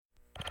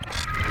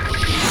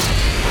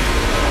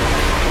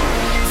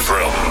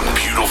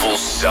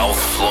South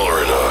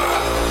Florida.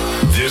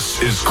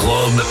 This is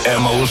Club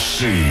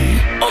M.O.C.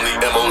 on the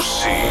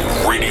M.O.C.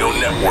 Radio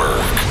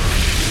Network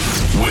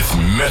with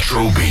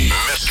Metro Beatz.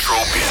 Metro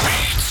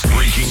Beatz.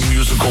 Breaking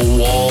musical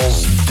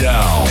walls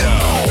down.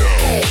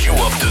 Cue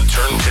up the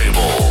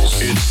turntables.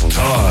 It's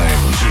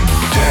time to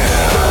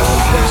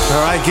dance.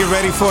 All right, get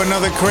ready for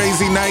another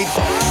crazy night.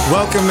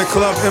 Welcome to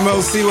Club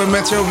M.O.C. with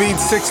Metro Beatz.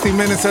 60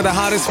 minutes of the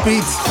hottest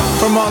beats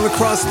from all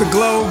across the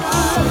globe,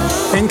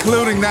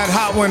 including that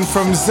hot one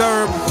from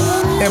Zerb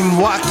and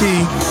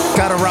M.O.C.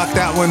 Gotta rock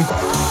that one.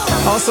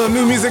 Also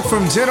new music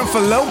from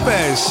Jennifer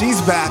Lopez.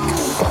 She's back.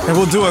 And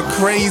we'll do a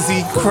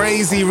crazy,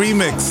 crazy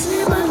remix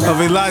of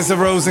Eliza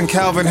Rose and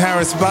Calvin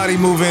Harris, Body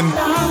Moving.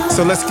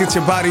 So let's get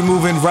your body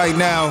moving right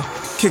now.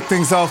 Kick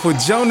things off with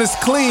Jonas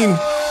Clean.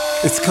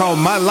 It's called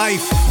My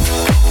Life.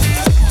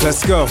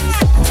 Let's go.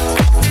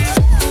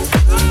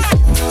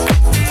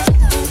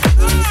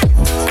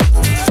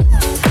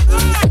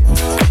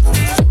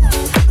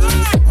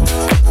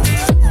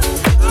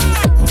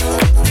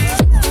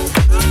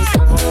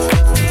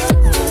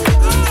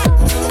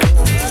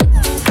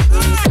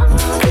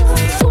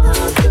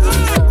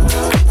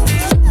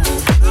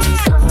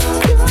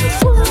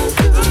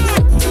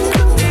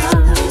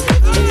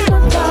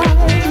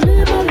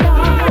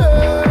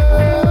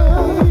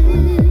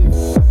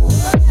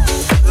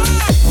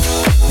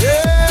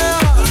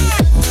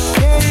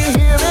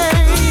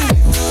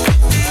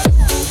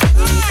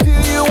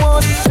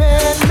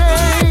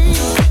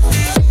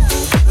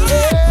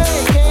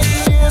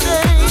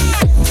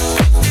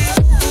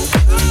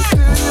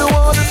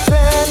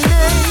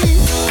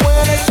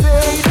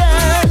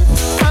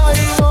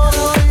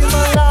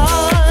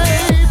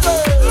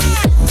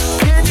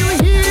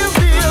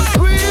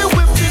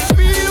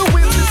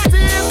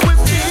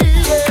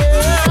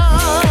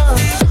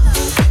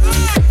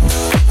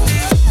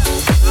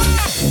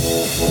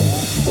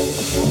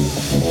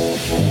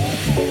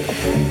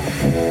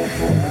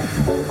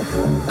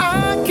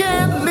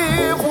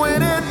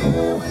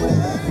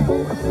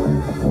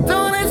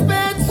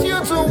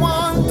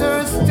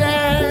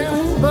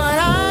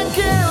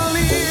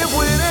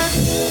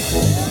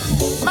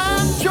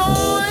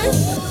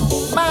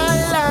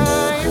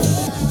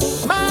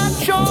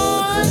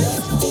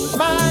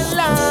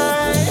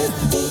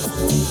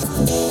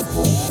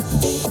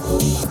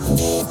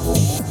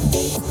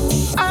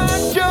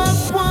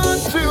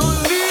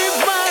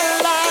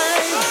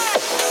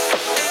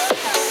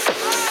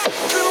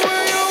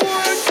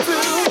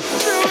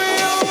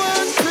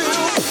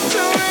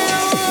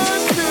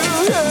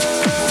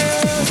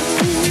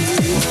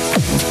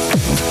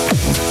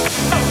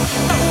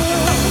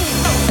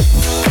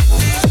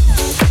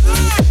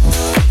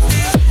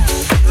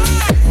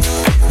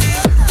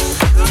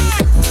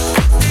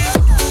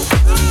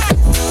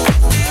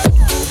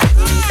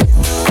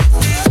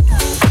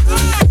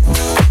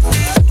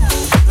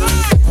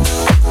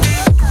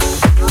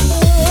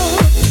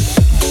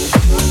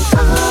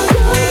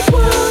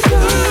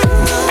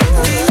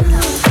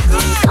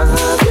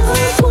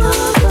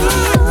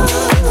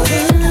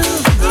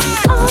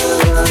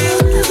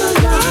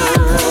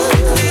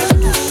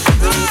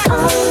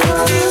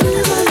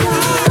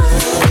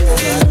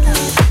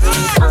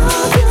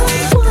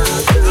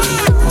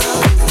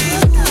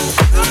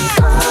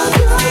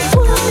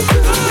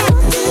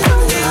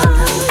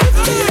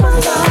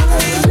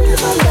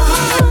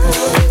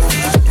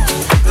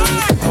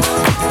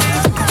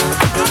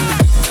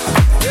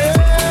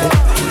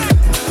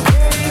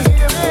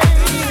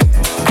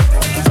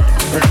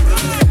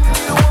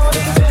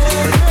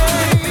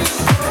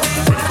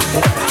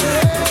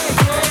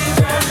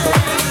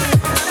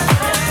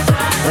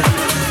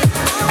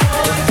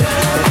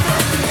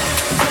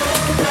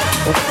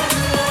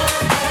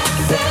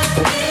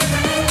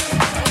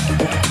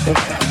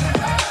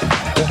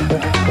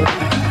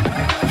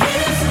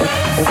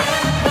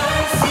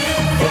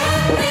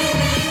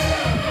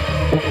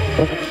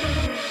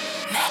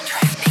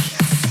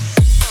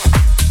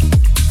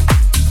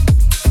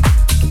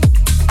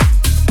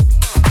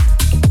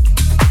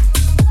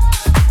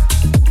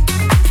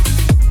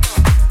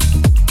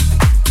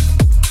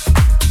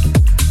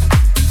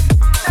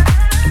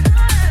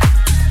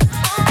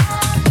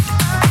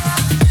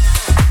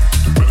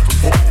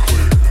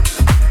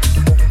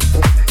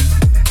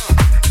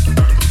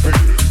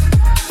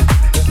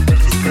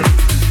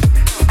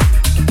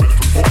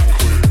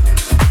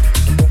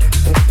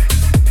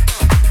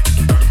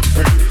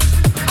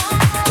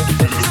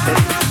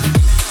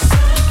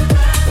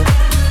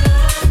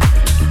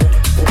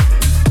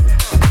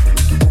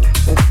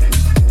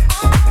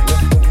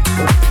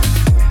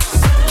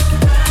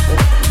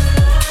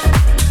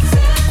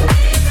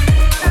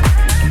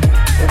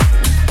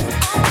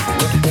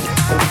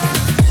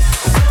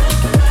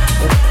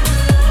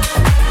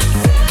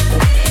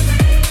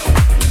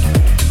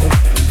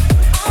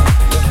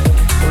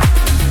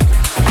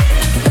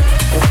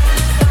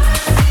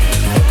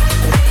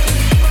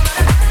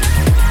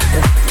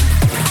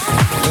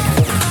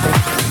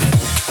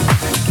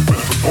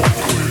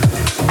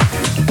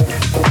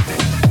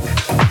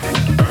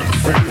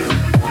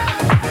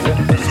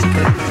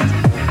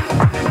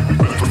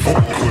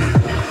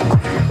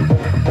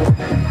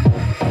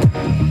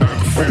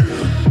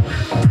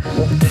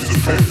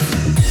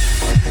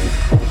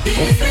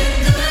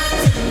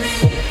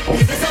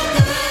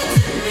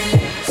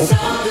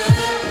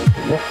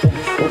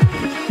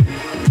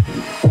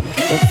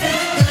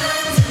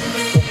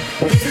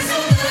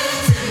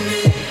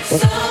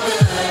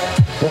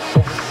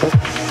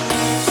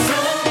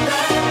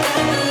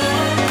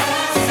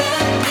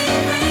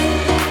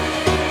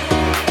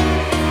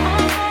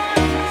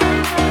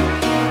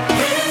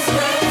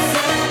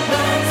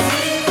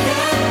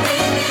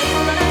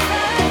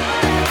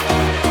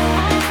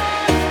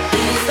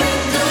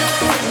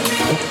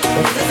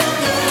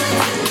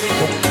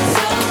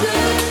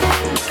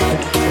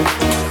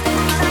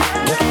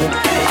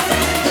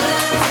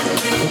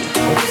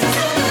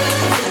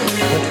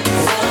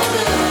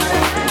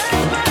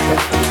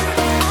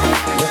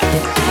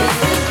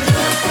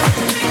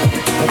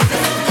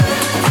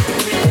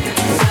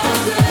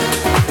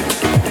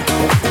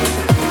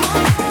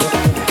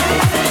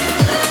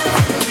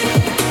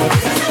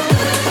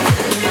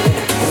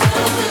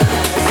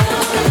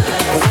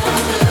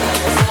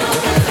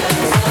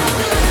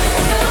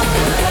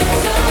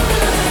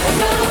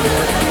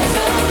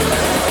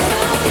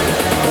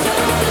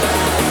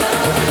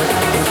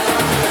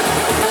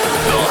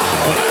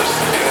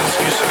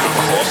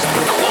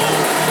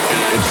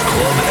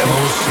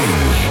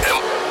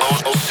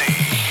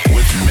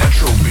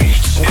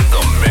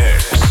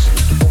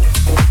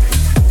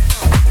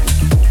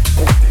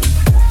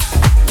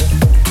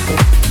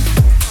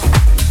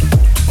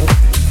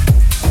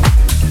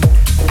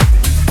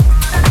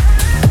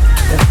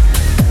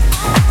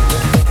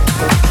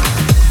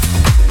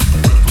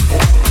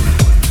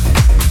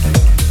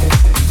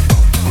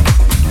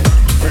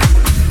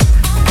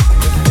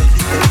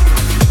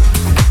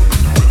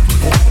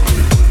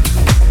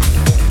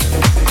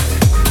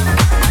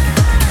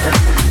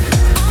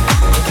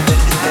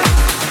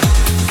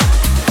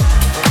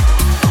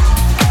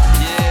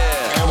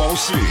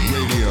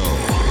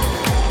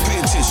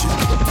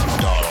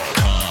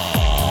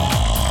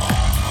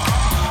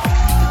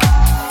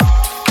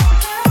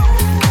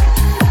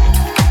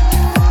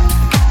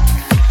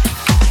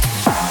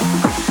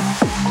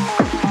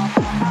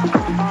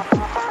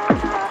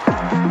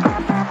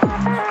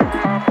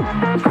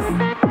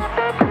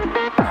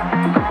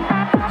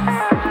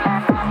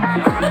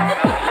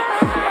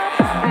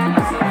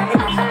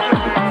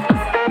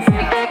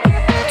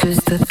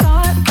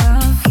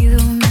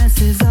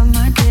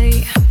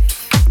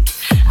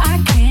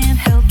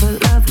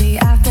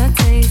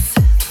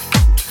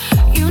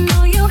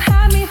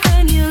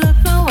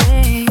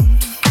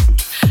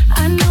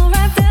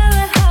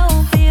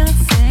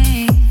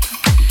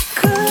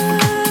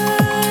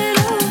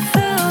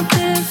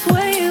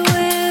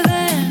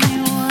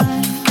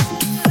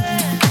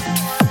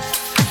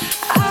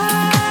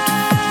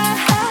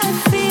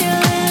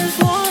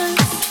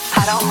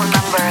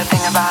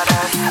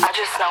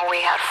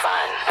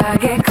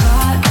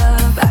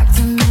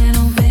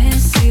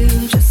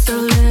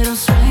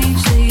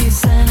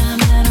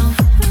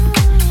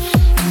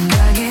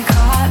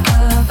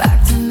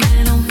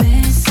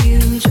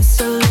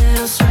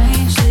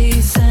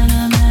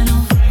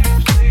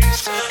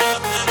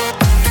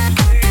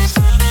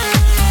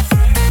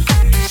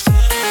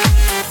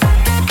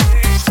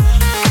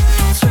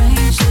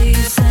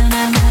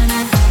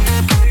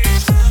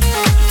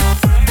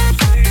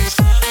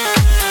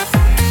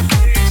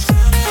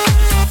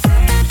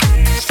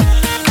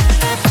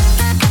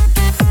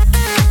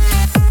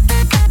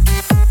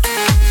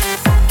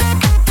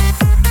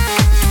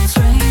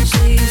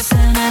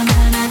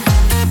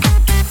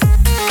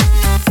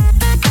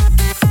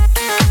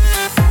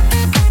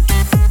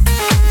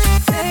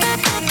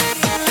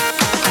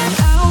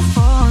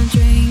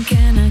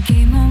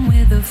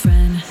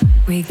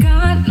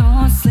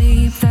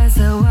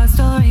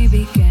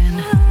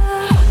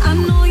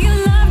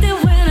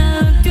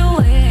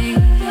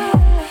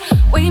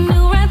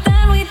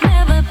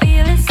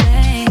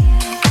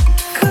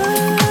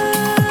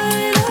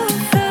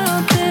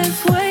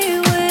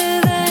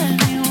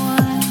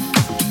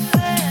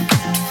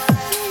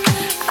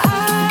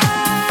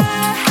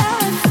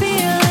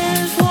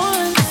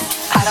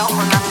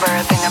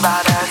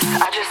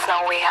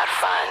 know we had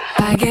fun.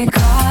 I get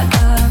caught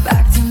up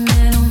acting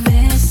mental,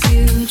 miss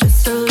you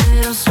just a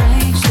little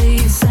strangely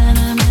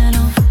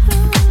sentimental.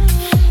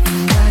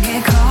 And I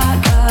get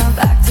caught up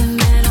acting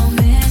mental,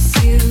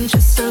 miss you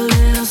just a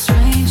little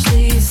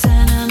strangely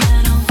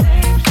sentimental.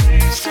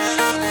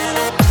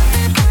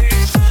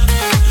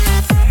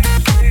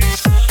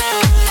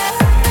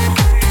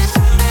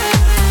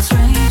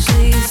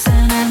 Strangely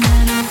sentimental.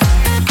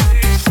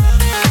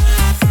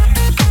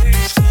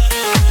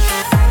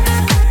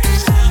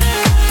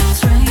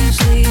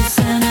 Strangely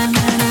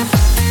sentimental.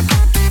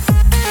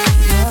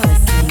 You're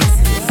listening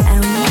to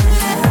M.O.C.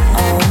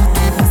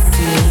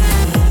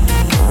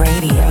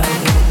 Radio.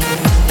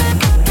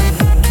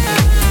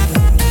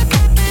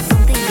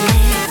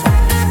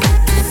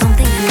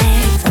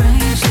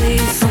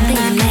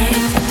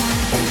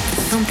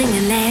 Something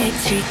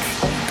electric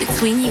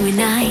between you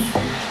and I.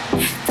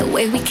 The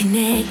way we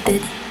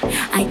connected,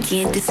 I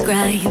can't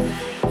describe.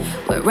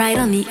 We're right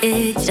on the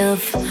edge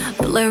of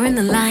blurring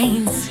the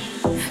lines.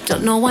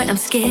 Don't know why I'm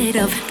scared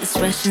of this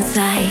rush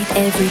inside.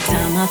 Every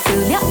time I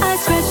feel your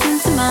eyes crash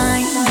into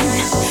mine,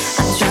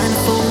 I'm trying to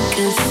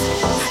focus,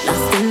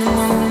 lost in the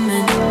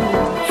moment.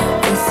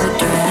 This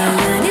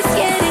adrenaline is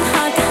getting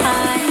hard to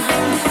hide.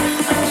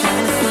 I'm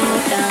trying to slow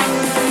down,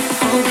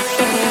 hold it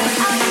there.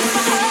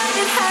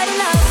 I had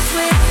enough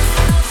switch.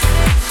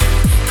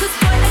 'Cause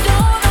boy, I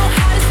don't know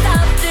how to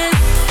stop this.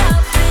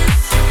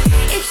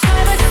 Each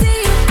time I see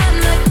you, I'm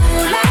like,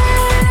 ooh la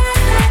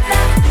la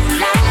la, ooh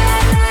la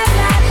la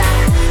la,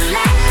 ooh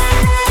la la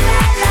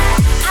la.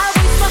 I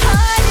wish my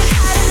heart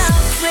had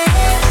enough switch.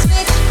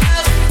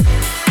 Don't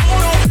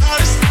know how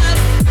to stop.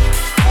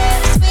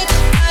 Switch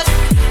up.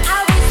 I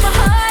wish my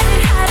heart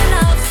had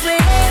enough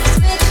switch.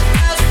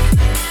 Don't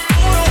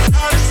know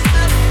how to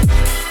stop.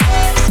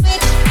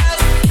 Switch up.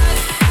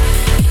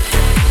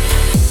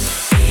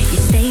 You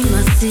stay in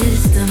my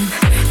system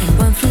and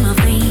run through my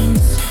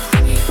veins.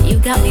 You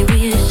got me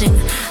wishing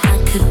I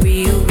could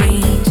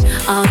rearrange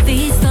all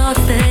these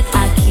thoughts that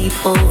I keep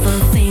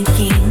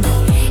overthinking.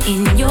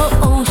 In your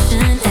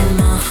ocean and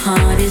my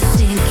heart is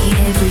sinking.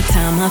 Every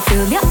time I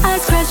feel your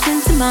eyes crash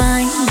into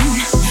mine,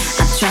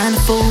 I'm trying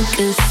to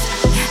focus,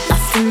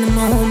 lost in the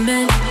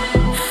moment.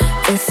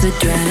 This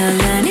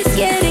adrenaline is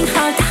getting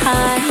hard to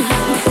hide.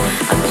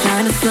 I'm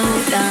trying to slow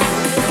down.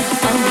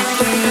 I'm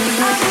afraid.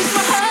 I wish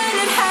my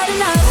heart had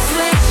enough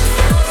switch.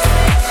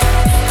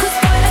 'Cause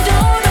boy, I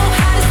don't know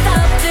how to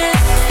stop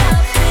this.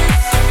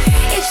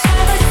 Each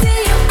time I see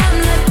you, I'm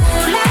like,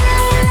 ooh la la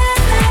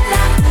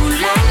la, ooh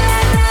la la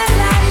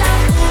la,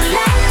 ooh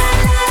la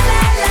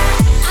la la.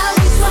 I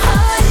wish my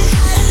heart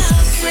had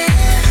enough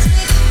switch.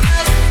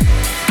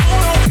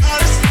 Don't know how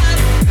to stop.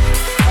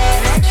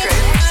 Metro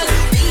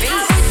Beatz.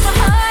 I wish my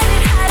heart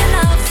had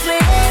enough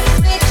switch.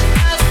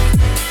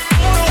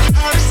 Don't know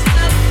how to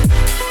stop.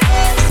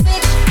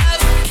 Switch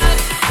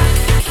up.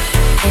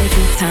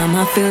 Every time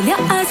I feel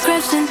your eyes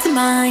crash into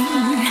mine,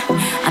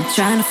 I'm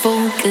trying to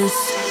focus,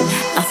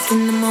 lost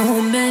in the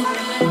moment.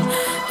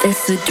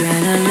 This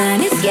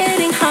adrenaline is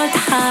getting hard to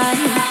hide.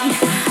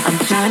 I'm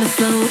trying to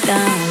slow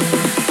down.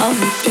 Oh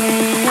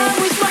yeah. I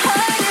wish my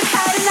heart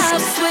had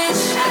enough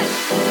switch.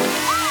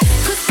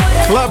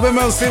 Club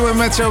M.O.C. with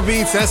Metro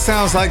Beatz. That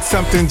sounds like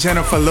something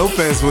Jennifer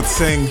Lopez would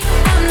sing.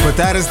 But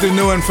that is the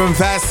new one from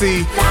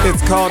Vassy.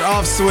 It's called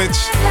Off Switch.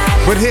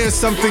 But here's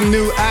something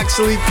new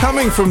actually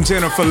coming from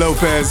Jennifer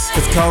Lopez.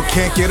 It's called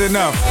Can't Get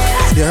Enough.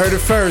 You heard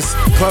it first.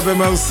 Club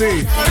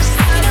M.O.C.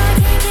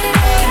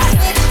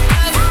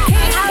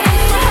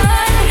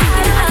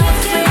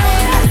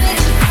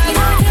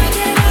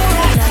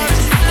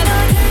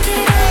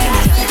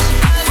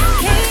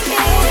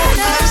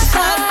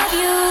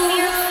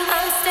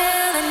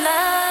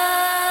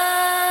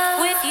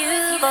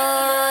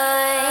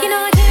 You know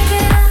I can't get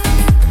enough.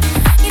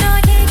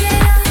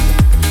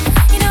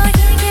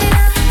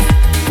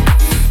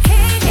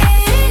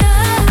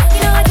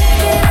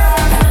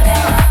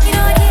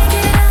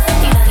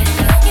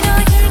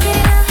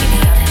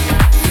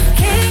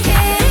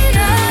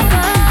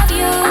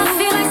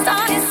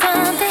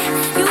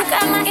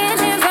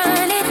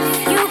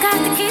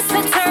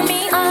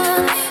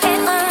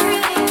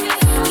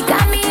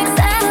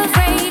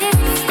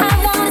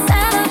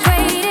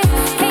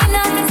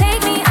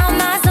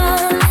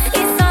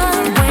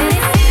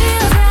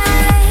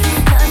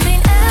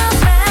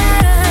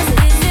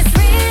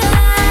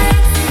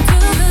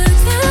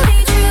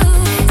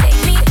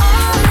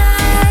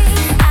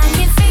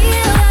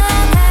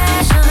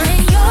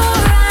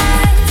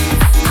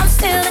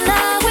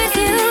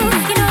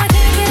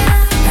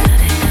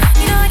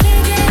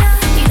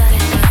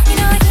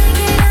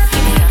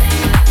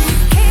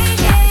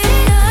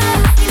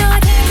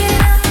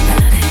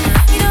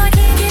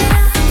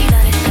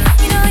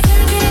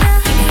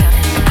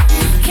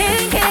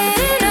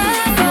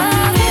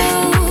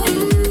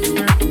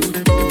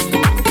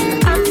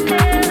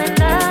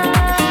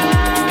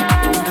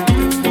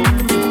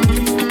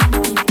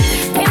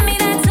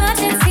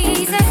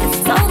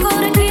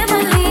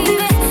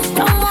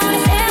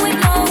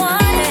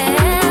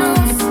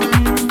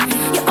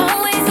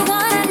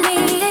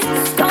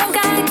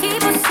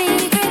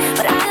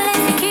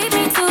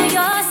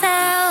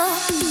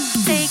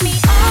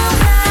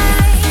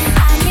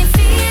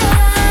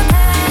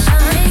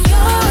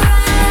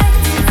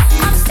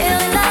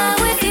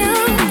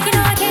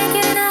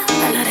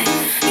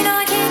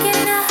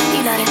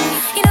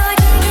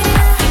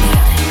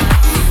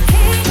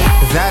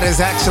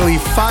 actually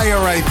fire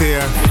right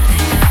there.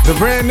 The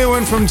brand new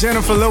one from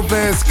Jennifer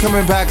Lopez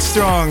coming back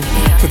strong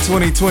for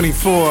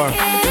 2024.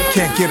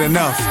 Can't get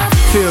enough.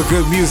 Feel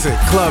good music.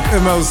 Club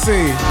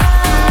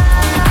M.O.C.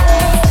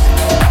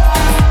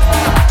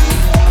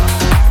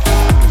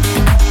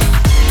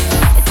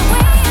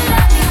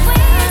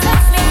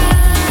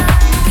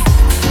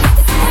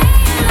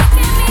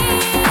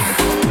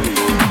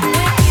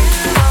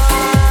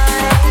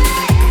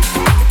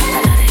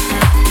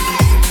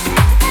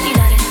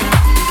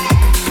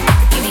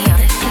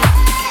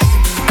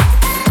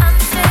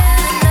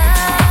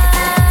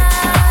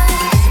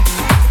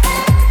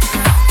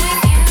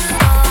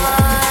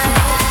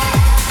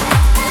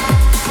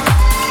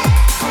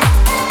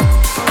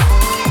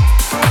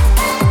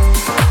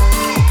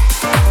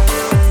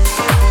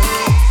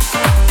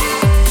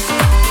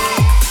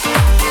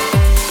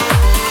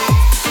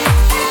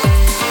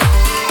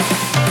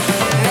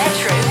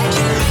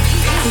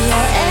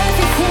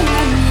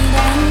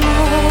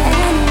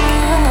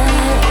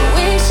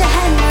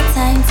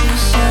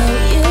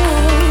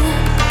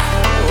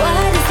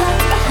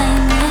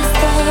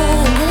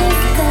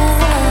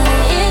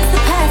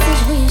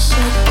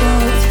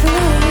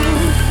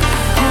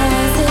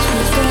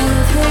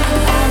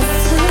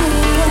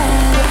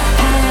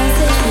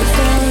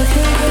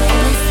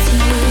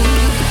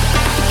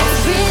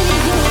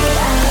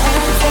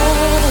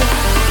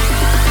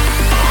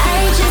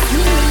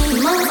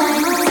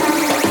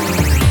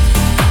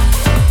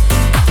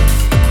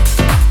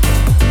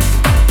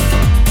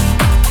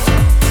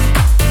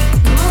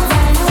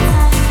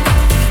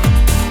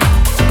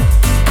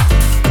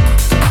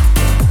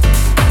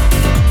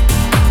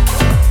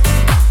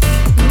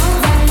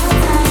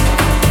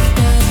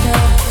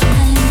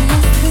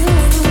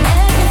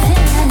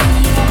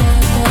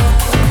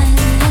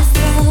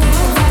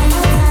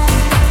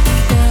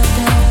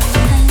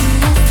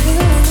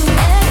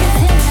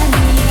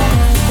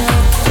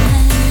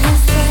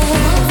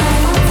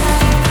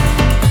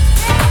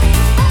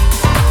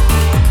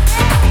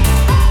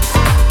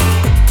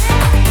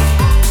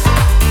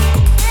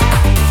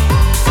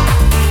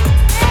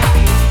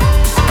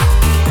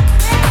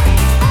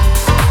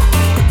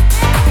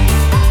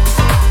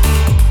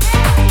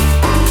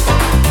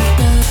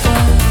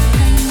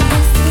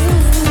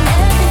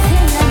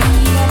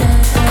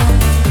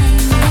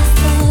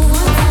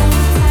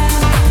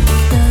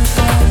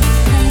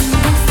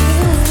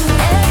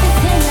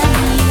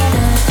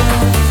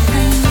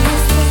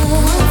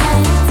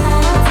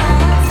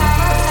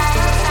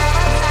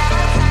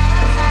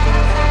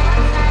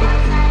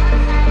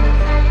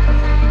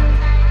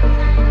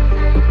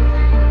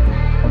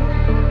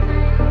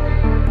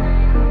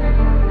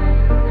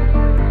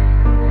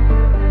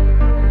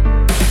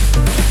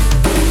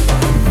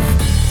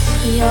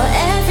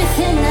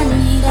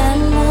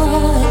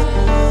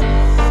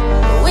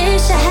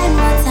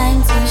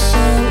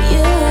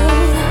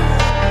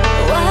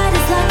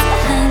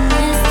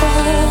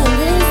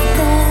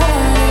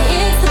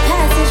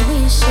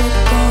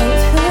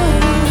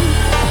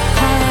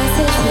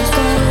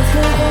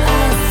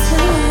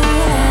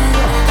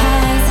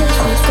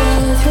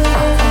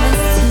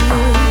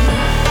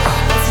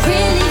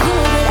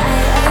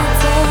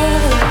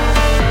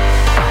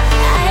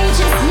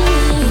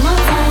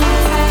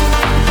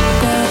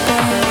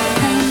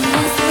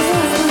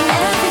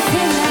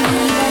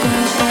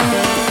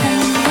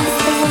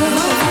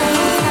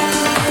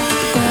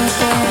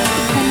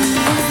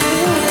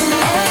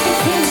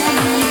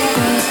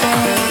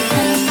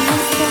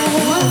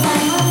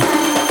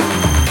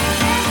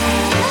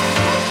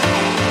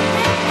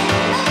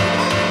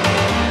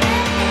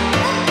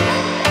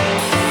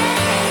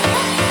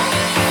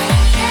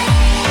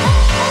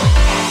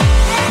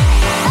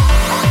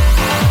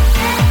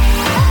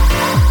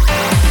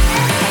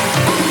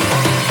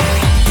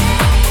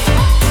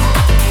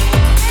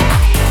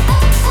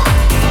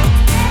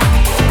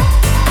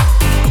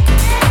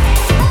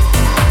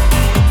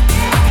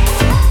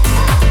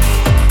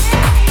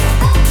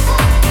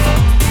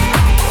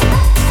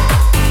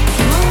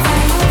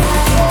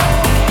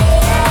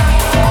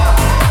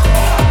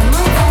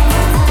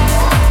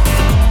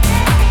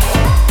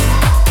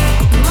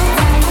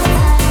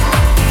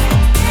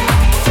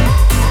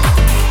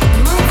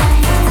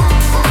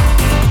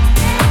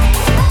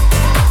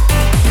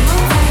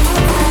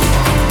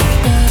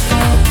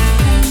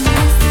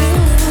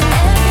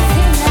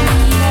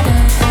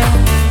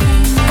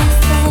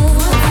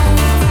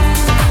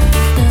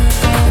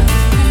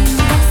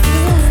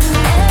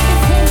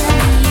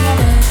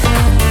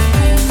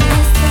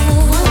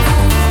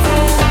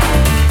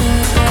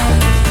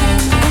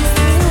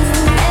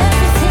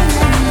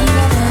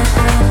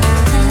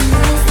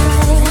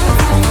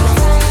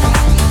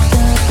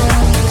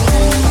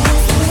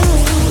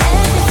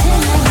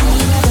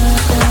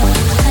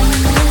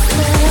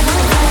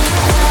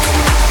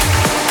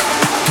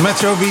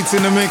 Metro Beatz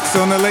in the mix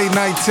on the late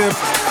night tip.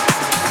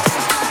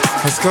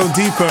 Let's go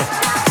deeper.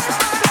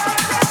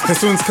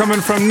 This one's coming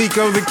from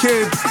Nico the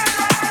Kid.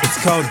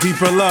 It's called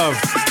Deeper Love,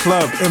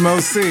 Club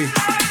M.O.C.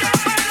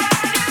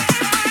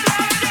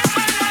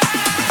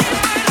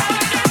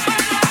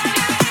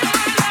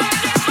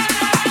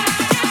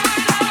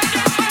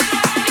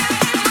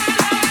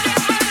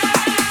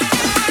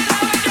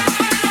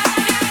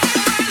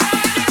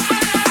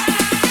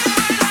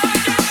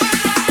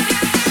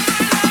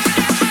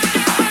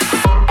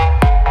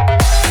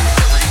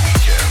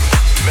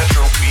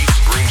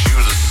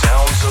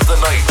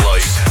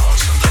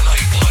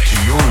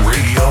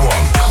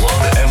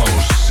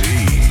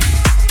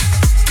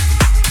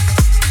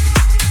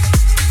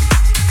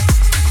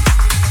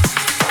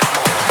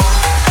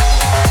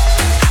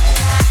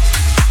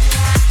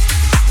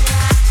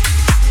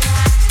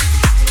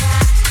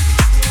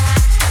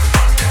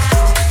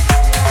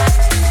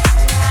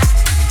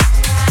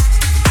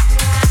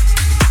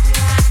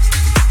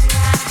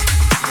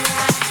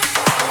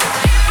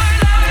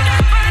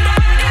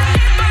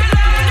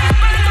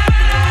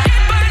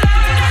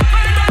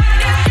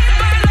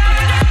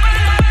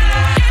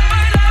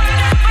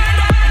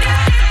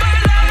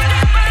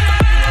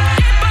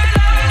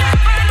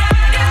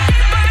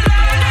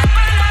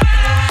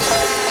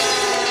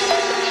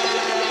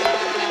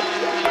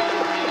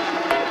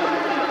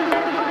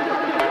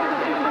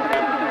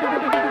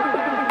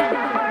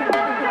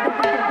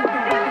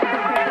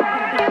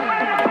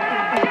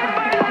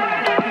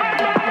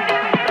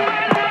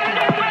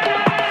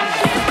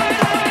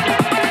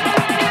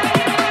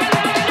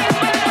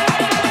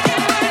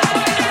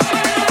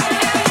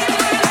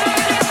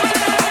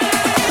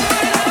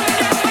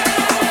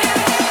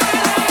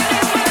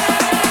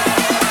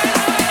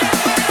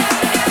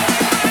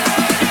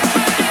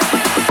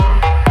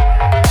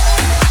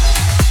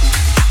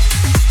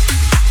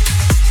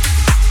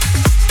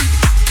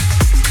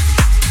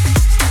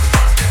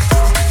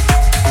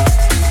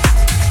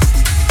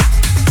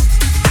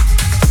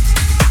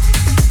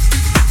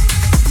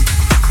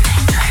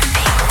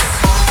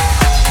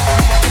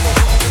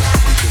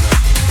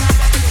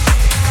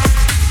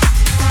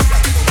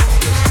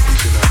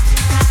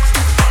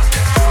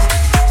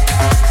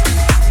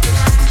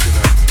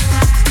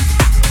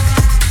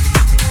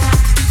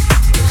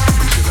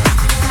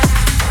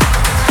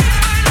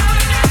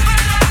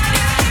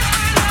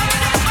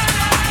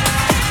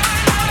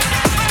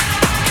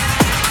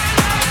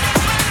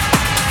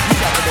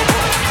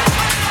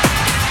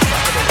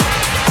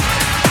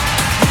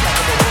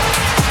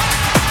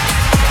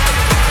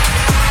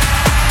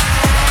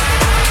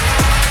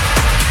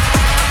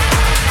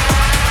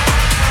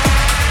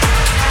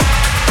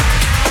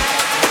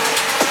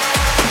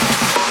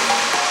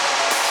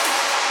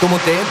 Como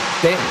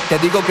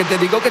te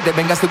digo que te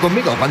vengas tú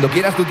conmigo. Cuando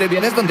quieras tú te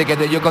vienes donde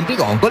quede yo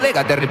contigo.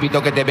 Colega, te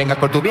repito que te vengas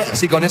por tu bien.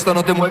 Si con esto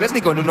no te mueves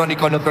ni con uno, ni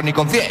con otro, ni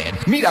con 100.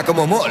 Mira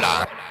cómo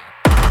mola.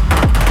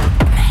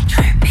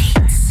 Metro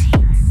Beatz.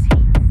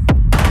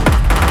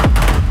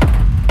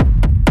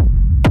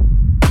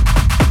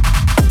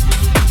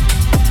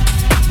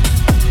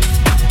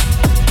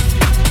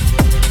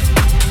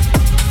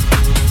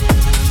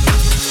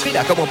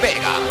 Mira cómo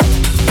pega.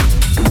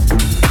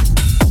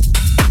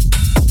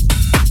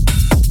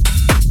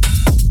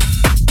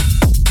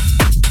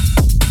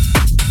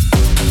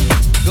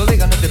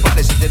 Colega, no te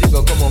pares si te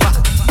digo cómo va.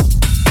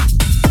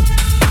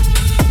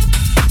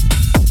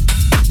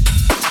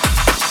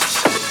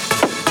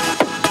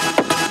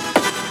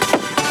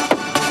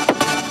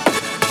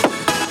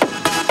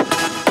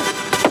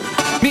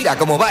 Mira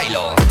cómo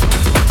bailo.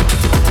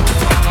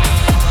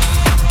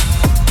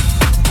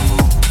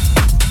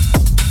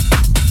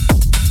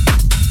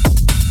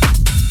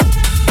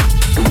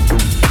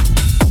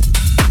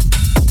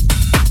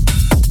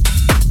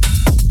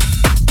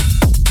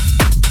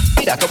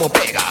 Mira cómo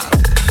pega.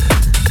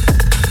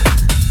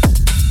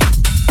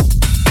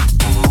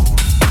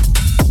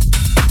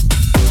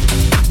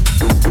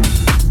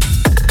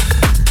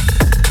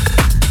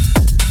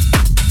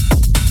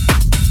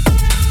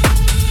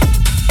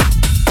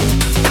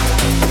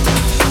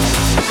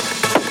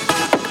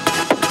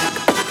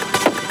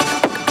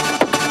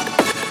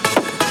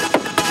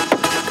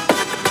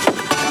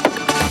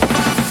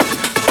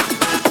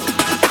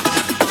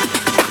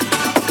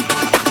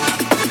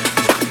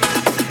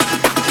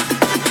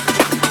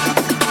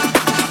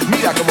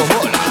 Mira cómo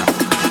mola,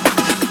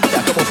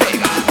 mira cómo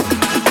pega,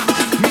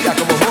 mira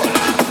cómo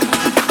mola,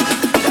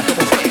 mira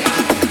cómo pega,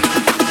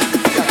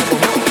 mira cómo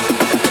mola,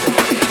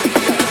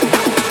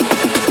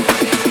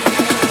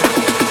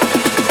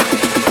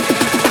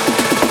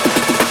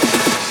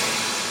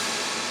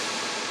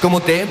 Como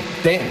te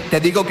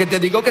digo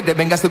que te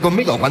vengas tú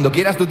conmigo. Cuando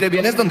quieras tú te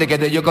vienes donde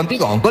quede yo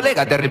contigo.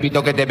 Colega, te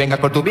repito que te vengas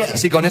por tu bien.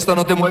 Si con esto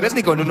no te mueves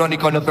ni con uno, ni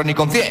con otro, ni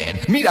con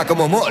 100. Mira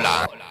cómo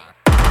mola.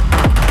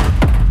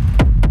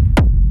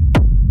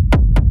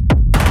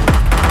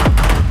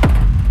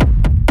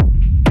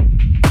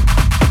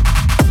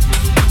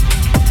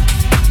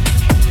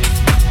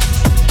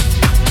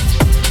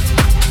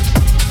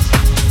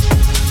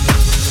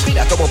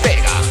 Mira cómo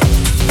pega.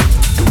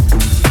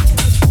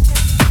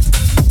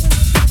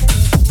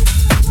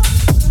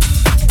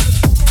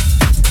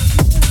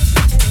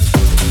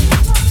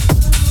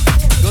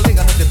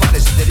 Colega, no te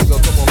pares si te digo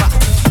cómo va.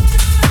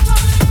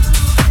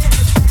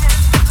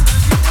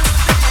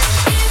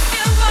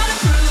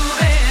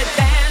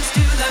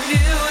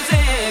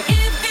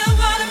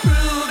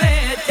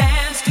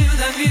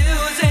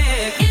 Music.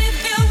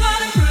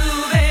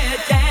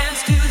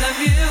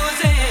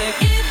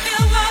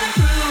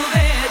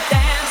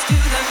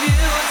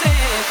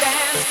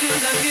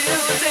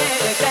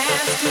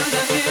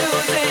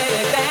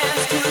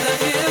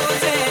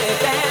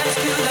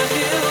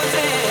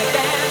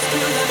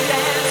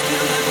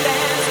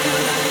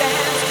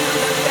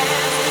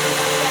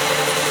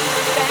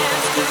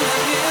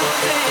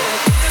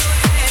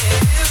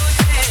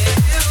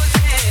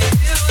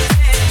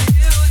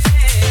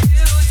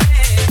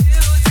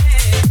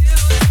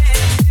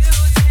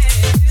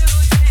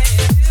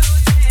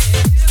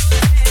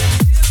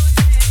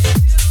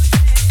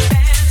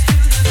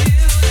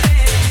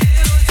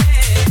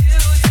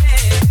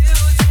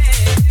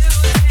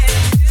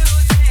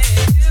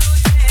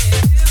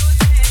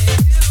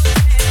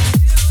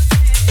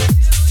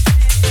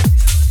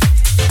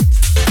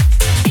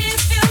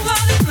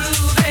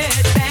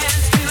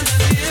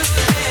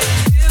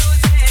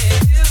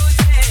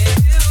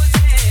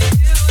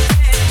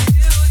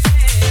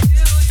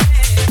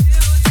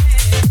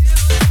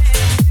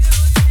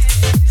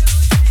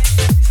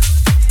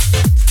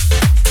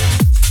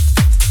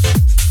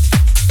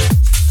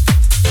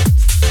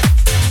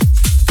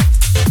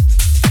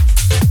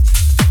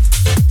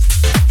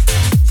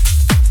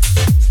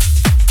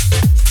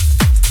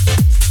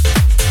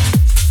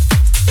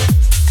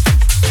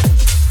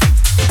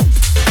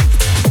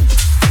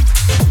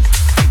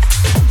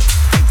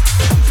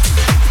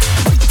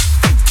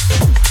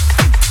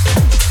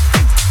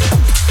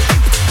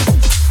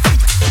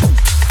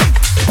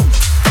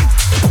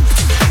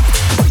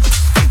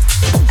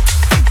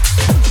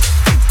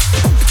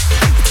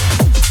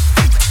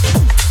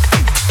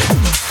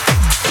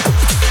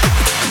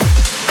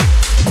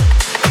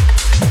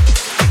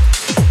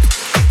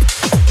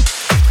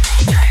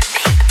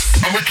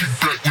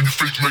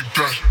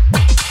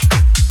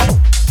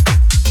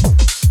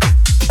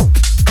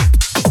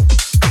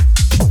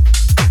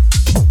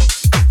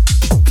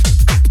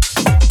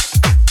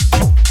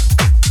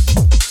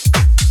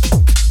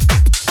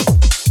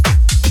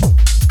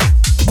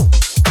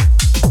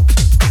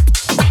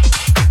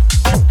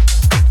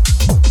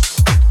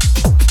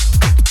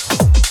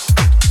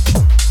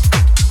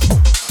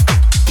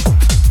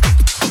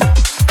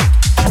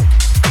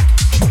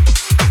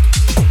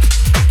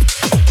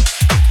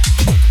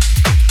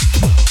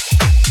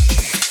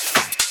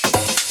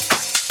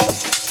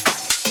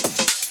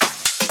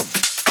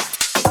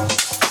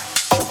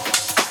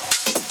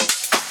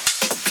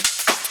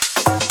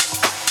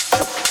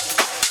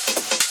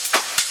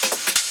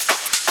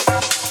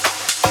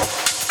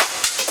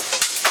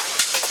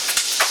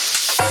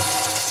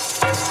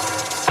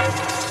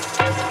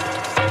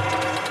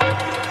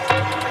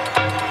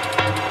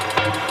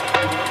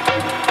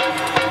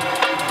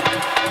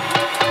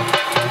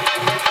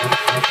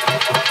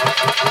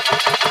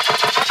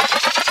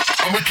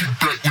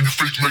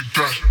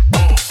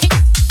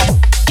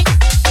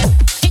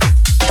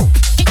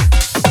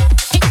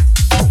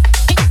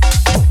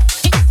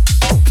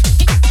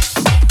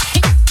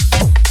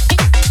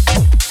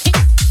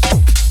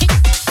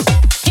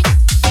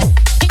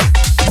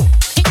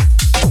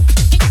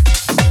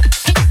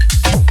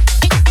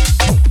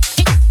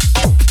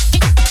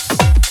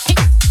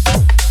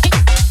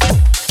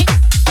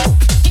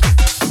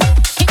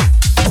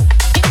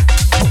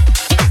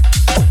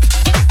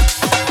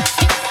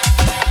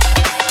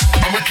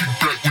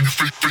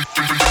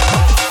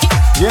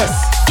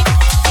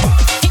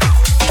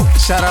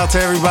 out to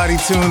everybody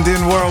tuned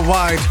in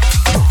worldwide.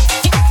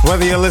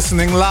 Whether you're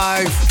listening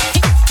live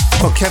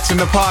or catching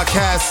the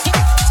podcast,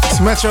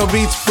 it's Metro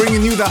Beatz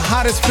bringing you the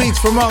hottest beats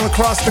from all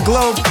across the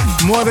globe.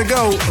 More to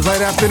go right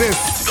after this.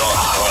 The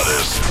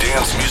hottest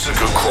dance music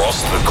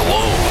across the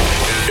globe.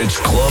 It's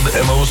Club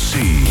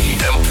M.O.C.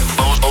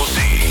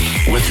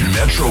 with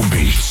Metro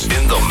Beatz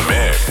in the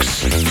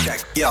mix.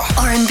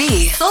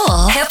 R&B,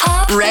 soul,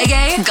 hip-hop,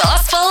 reggae,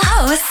 gospel,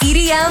 house,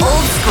 EDM,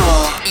 old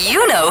school.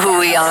 You know who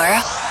we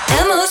are.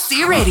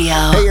 MOC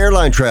Radio. Hey,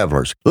 airline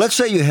travelers, let's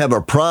say you have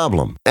a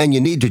problem and you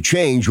need to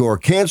change or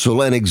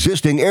cancel an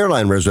existing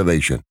airline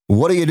reservation.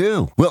 What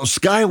do? Well,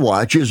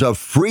 Skywatch is a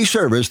free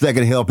service that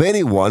can help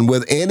anyone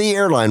with any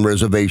airline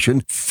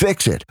reservation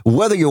fix it.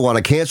 Whether you want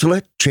to cancel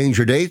it, change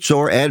your dates,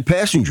 or add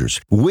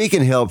passengers, we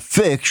can help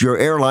fix your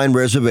airline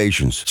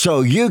reservations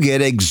so you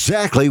get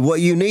exactly what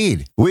you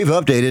need. We've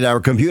updated our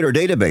computer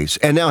database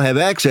and now have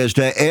access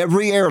to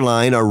every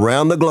airline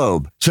around the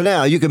globe. So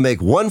now you can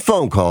make one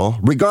phone call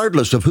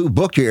regardless of who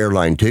booked your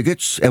airline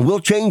tickets, and we'll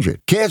change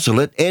it,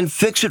 cancel it, and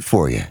fix it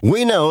for you.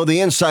 We know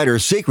the insider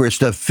secrets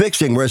to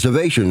fixing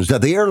reservations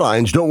that the airlines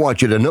don't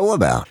want you to know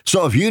about.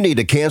 So if you need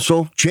to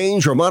cancel,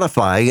 change, or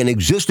modify an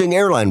existing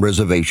airline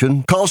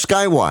reservation, call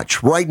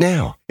Skywatch right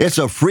now. It's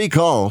a free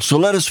call, so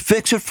let us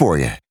fix it for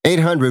you.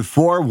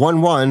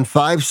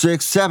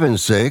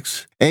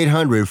 800-411-5676.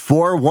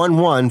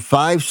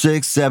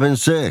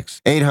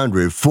 800-411-5676.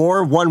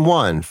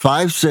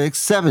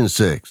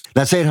 800-411-5676.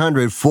 That's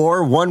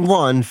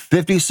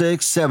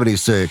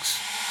 800-411-5676.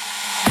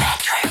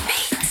 Metro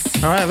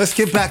Beatz. All right, let's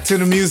get back to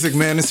the music,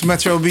 man. It's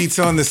Metro Beatz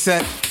on the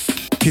set.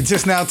 If you're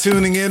just now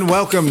tuning in,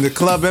 welcome to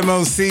Club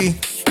M.O.C.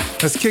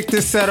 Let's kick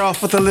this set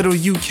off with a little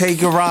UK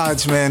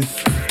garage, man.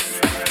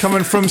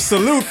 Coming from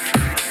Salute.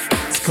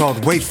 It's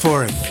called Wait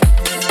For It.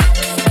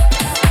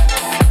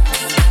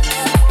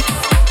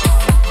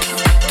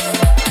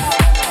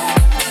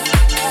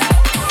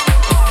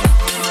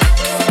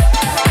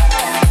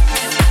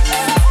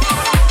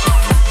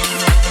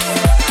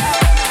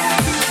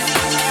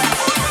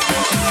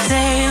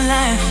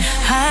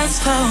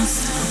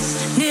 Close.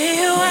 Near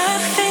you, I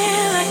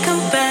feel like a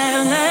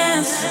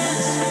balance.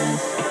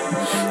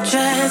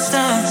 Dressed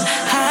up,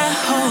 high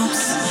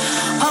hopes.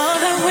 All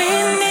that we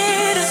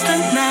need is the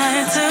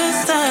night to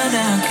start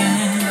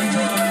again.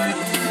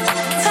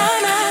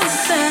 Time out to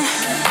sin,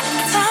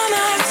 time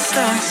out to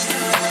start.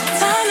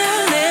 Time to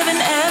live in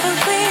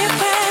every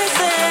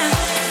present.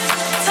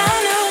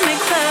 Time to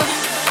make love,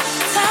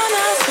 time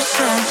to switch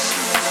up.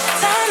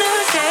 Time to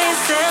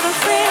chase every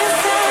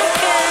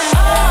second.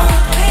 Oh.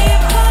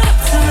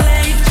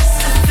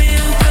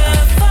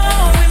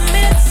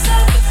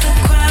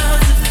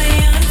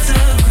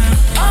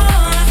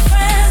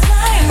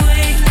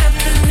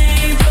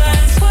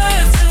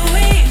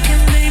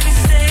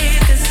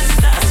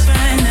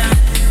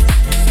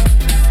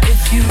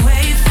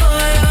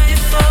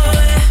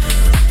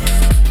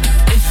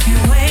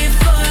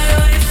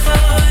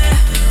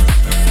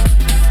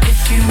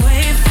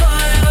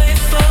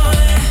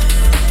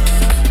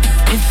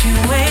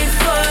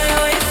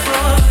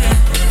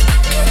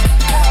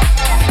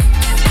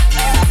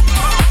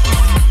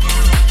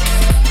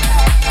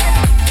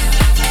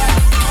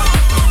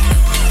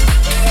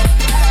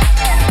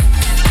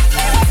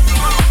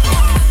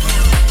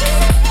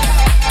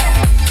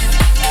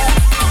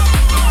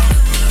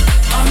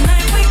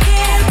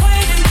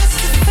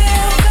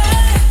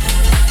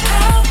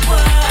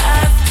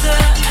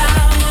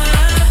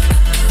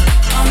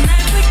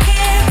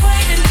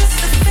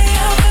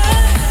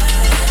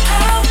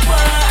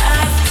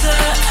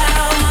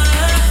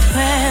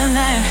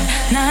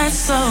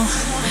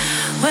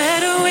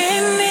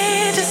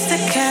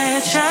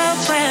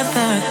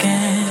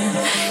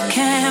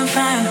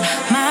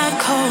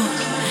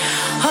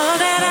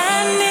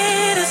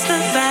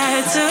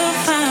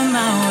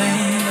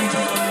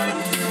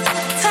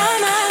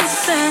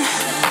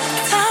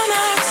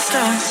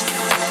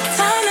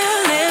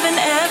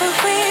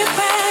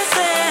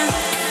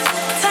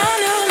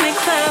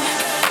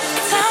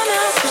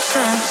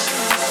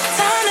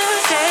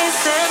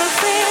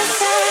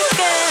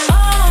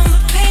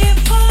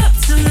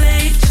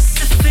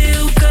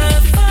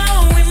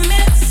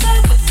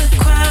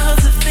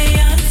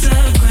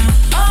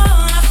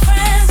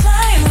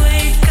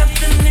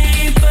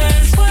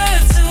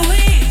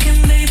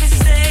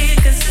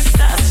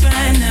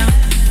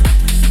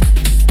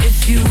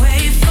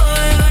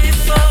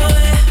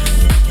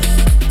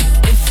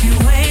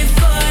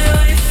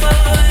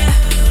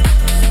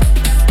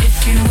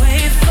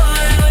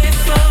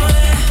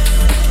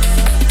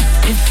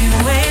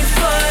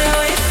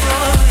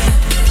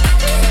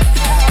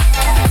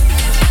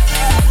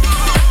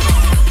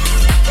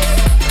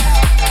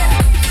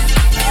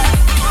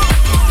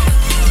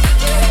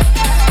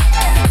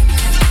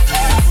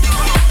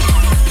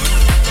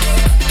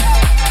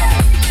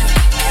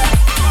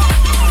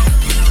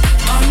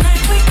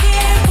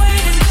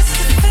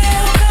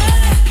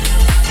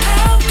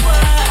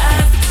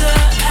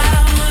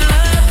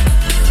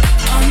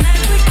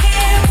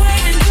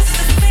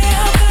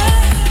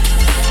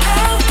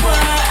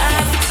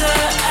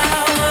 After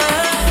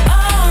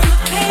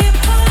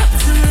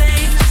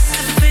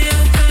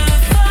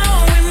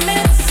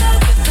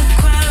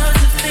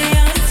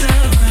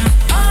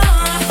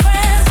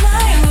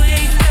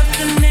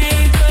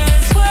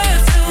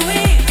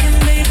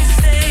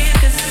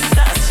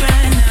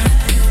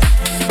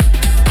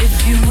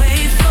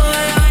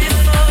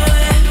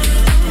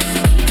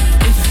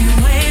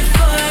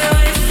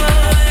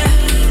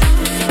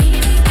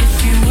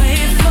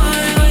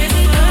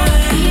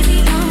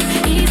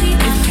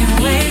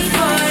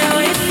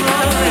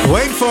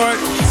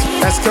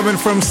That's coming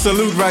from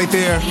Salute right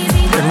there.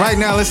 And right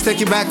now, let's take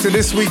you back to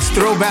this week's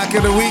Throwback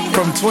of the Week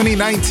from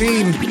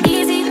 2019.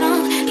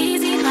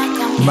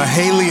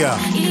 Mahalia,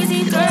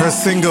 her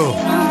single,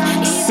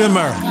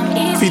 Simmer,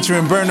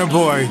 featuring Burna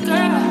Boy.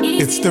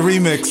 It's the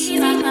remix.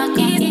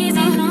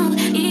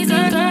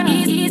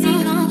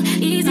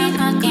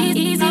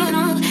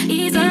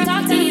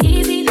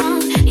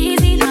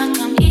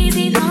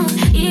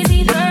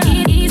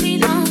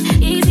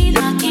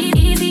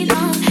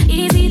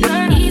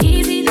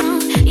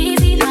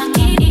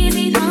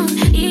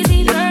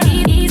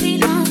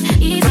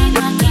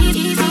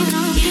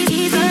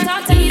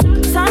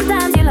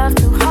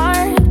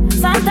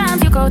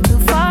 Go too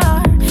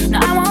far. No,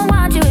 I won't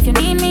want you if you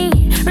need me.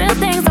 Real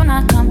things do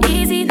not come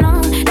easy, no.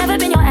 Never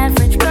been your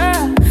average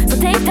girl. So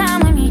take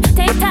time with me,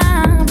 take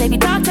time. Baby,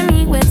 talk to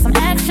me with some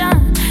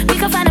action. We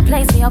can find a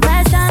place for your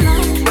passion,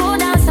 no. Cool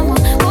down, someone,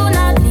 cool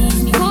now,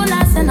 please me. Cool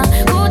now, sinner,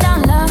 cool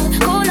down, love.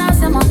 Cool now,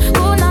 someone,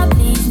 cool now,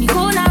 please me.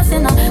 Cool now,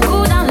 sinner,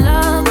 cool down,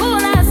 love. Cool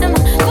now,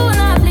 someone, cool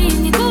now, please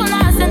me. Cool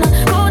now, sinner,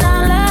 cool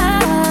down,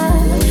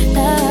 love,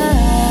 love.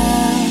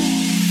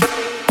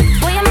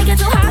 Boy, you make it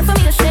too hard for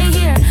me to stay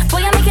here. Boy,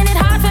 you're making it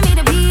hard for me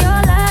to be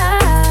your love.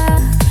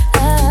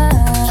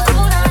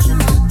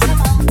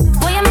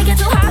 Boy, you're making it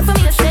too hard for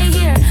me to stay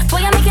here. Boy,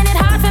 you're making it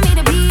hard for me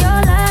to be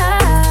your love.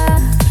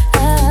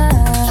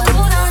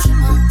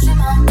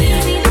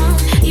 Easy now,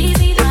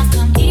 easy now,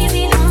 come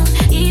easy now,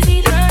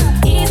 easy girl,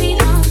 easy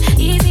now,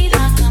 easy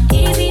now, come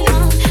easy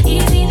now,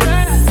 easy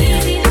girl,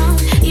 easy now,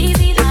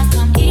 easy now,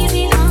 come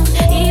easy now,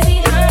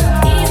 easy girl,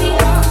 easy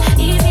now,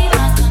 easy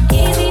now, come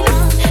easy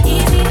now,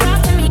 easy talk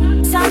to me.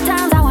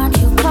 Sometimes I want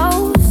you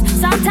close.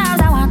 Sometimes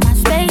I want my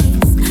space.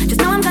 Just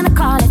know I'm gonna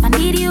call if I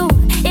need you.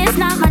 It's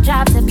not my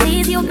job to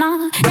please you,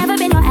 no. Never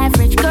been your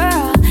average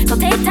girl. So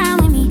take time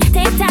with me,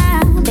 take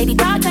time. Baby,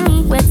 talk to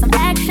me with some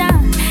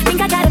action.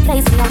 Think I got a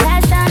place for your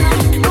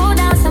passion. Cool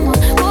down, someone,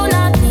 cool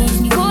now, please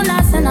me. Cool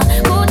now, sinner,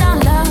 cool down,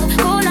 love.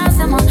 Cool now,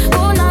 someone,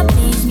 cool now,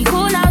 please me.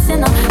 Cool now,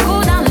 sinner,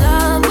 cool down,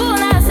 love. Cool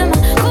now,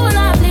 someone, cool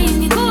now, please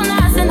me. Cool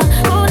now, sinner,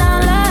 cool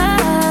down,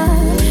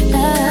 love,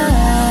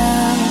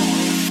 love.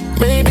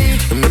 Baby,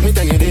 make me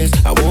tell you this.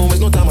 I won't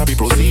waste no time, I'll be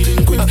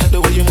proceeding quick. The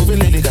way you're moving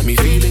lately got me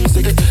feeling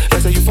sick.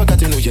 Like say you forgot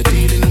to know you're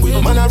dealing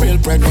with. Man, a real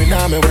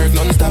breadwinner, me work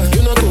non-stop.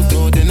 You know cook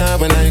no dinner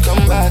when I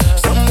come back.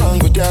 Something wrong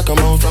with ya, come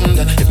out from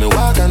that. If me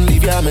walk and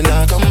leave ya, me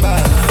not come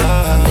back.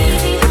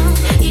 Easy now,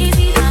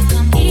 easy now,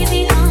 come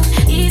easy now,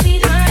 easy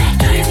girl.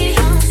 Easy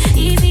now,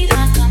 easy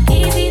now, come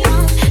easy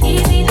now,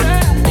 easy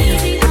girl.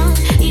 Easy now,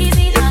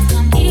 easy now,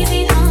 come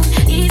easy now,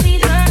 easy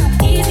girl.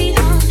 Easy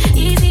now,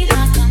 easy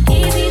now, come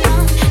easy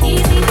now,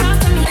 easy talk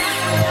to me.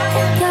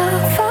 You're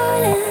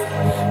falling,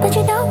 but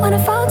you don't wanna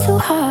fall too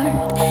hard.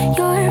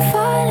 You're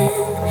falling,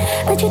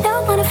 but you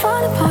don't wanna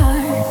fall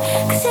apart.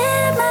 'Cause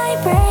it might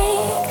break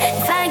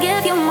if I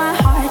give you my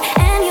heart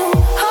and you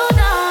hold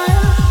on.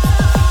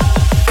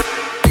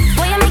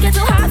 Boy, you're making it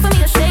too hard for me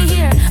to stay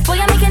here. Boy,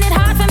 you're making it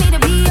hard for me to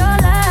be your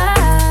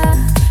love.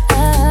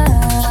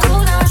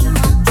 Cool down,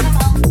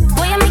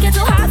 boy, you're making it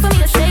too hard for me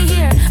to stay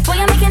here. Boy,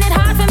 you're making it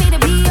hard for me to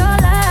be your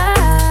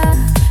love.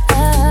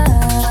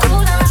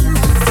 Cool down,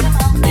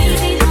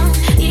 easy now,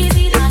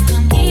 easy now,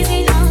 come easy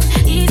now,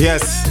 easy.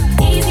 Yes.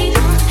 Easy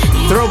now.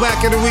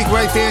 Throwback of the Week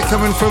right there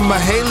coming from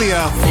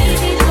Mahalia.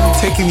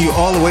 Taking you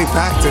all the way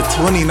back to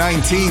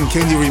 2019.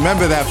 Can you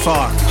remember that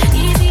far?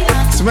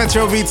 It's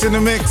Metro Beatz in the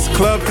mix.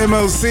 Club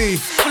M.O.C.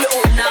 Pull it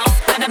up now.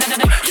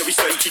 Yeah, we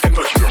say keep it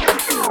pushing.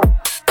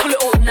 Pull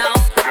it up now.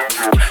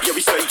 Yeah,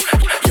 we say.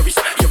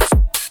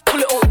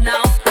 Pull it up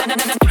now.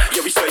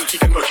 Yeah, we say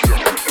keep it pushing.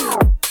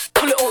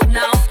 Pull it up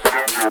now.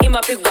 In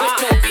my big whip,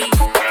 no beat.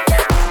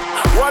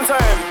 One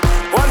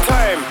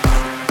time.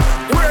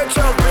 We're a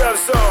champion,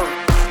 son.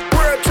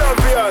 We're a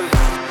champion.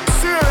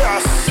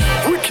 Serious.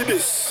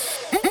 Wickedness.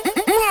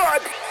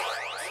 Mad.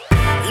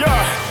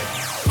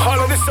 Yeah. All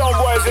of the sound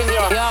boys in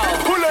here.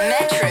 Pull it.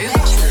 Metro.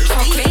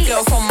 Chocolate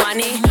girl from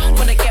money.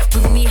 Wanna get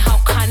with me, how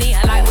canny? I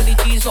like when the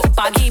G's look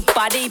baggy,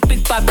 body.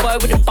 Big bad boy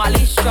with a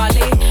bally,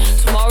 strally.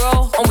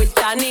 Tomorrow, I'm with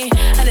Danny.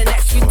 And the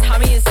next week,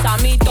 Tammy and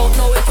Sammy. Don't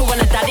know if I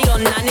want a daddy or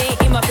nanny.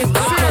 In my big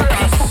whip, no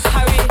beats, no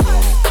carry.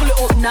 Pull it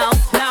up now.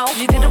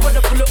 You didn't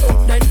wanna pull it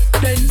up then.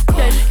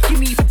 Give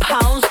me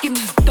pounds, give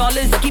me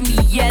dollars, give me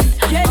yen.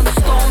 I'm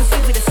Stormzy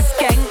with a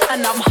skank,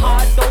 and I'm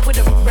hard though with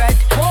a red.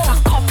 I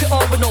cop it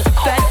all with no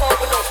fed.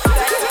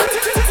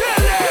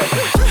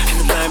 In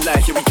the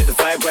limelight, yeah, we get the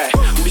vibe right.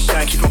 We be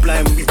shine, keep it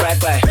blind when we ride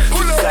by.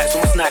 Keep the sights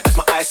on snack, that's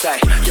my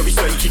eyesight. Yeah, we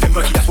certain keep it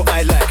murky, that's what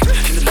I like.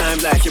 In the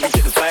limelight, yeah, we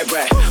get the vibe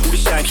right. We be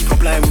shine, keep it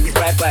blind when we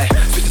ride by.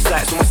 Switch the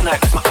sights on my snack,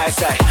 that's my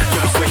eyesight.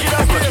 Yeah, we certain keep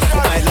it murky, that's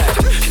what I like.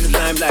 In the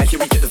limelight, yeah,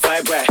 we get the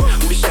vibe right.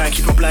 We be shine,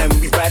 keep it blind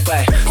when we ride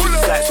by. Switch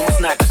the sights on my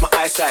snack, that's my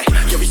eyesight.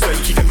 Yeah, we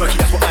certain keep it murky,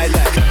 that's what I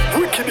like.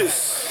 Wickedness.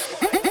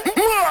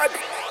 Mad.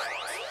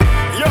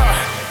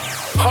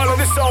 Yeah. All of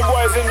the sound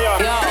boys in here.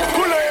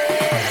 Pull it.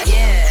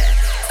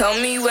 Tell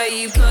me where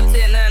you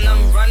plotting and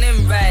I'm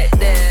running right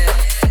there.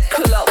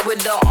 Pull up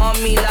with the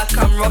army like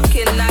I'm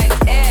rocking night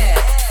air.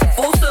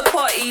 Force the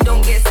party,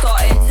 don't get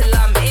started till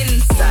I'm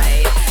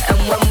inside. And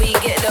when we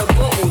get the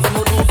book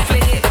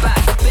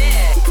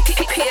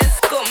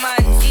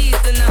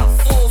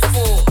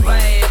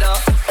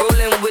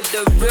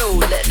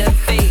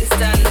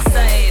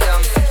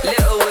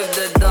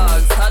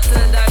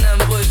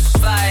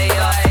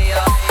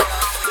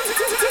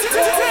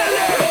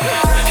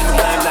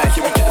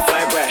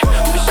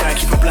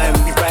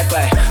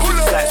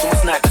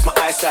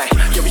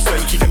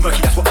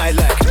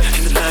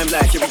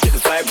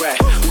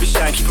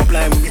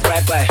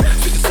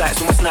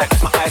snack,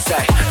 that's my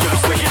eyesight. Yeah, we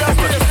swear you keep it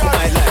murky, that's what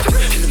I like.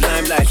 In the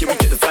limelight, yeah, we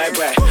get the vibe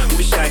right. All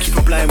the shine, keep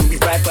on blind when we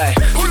ride by.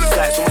 All the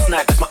sights on my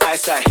snack, that's my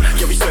eyesight.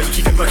 Yeah, we swear you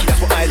keep it murky,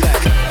 that's what I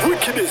like.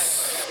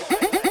 Wickedness.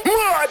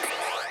 Mad.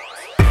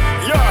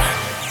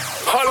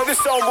 Yeah. All of the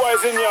sound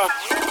boys in ya.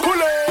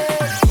 Pull it.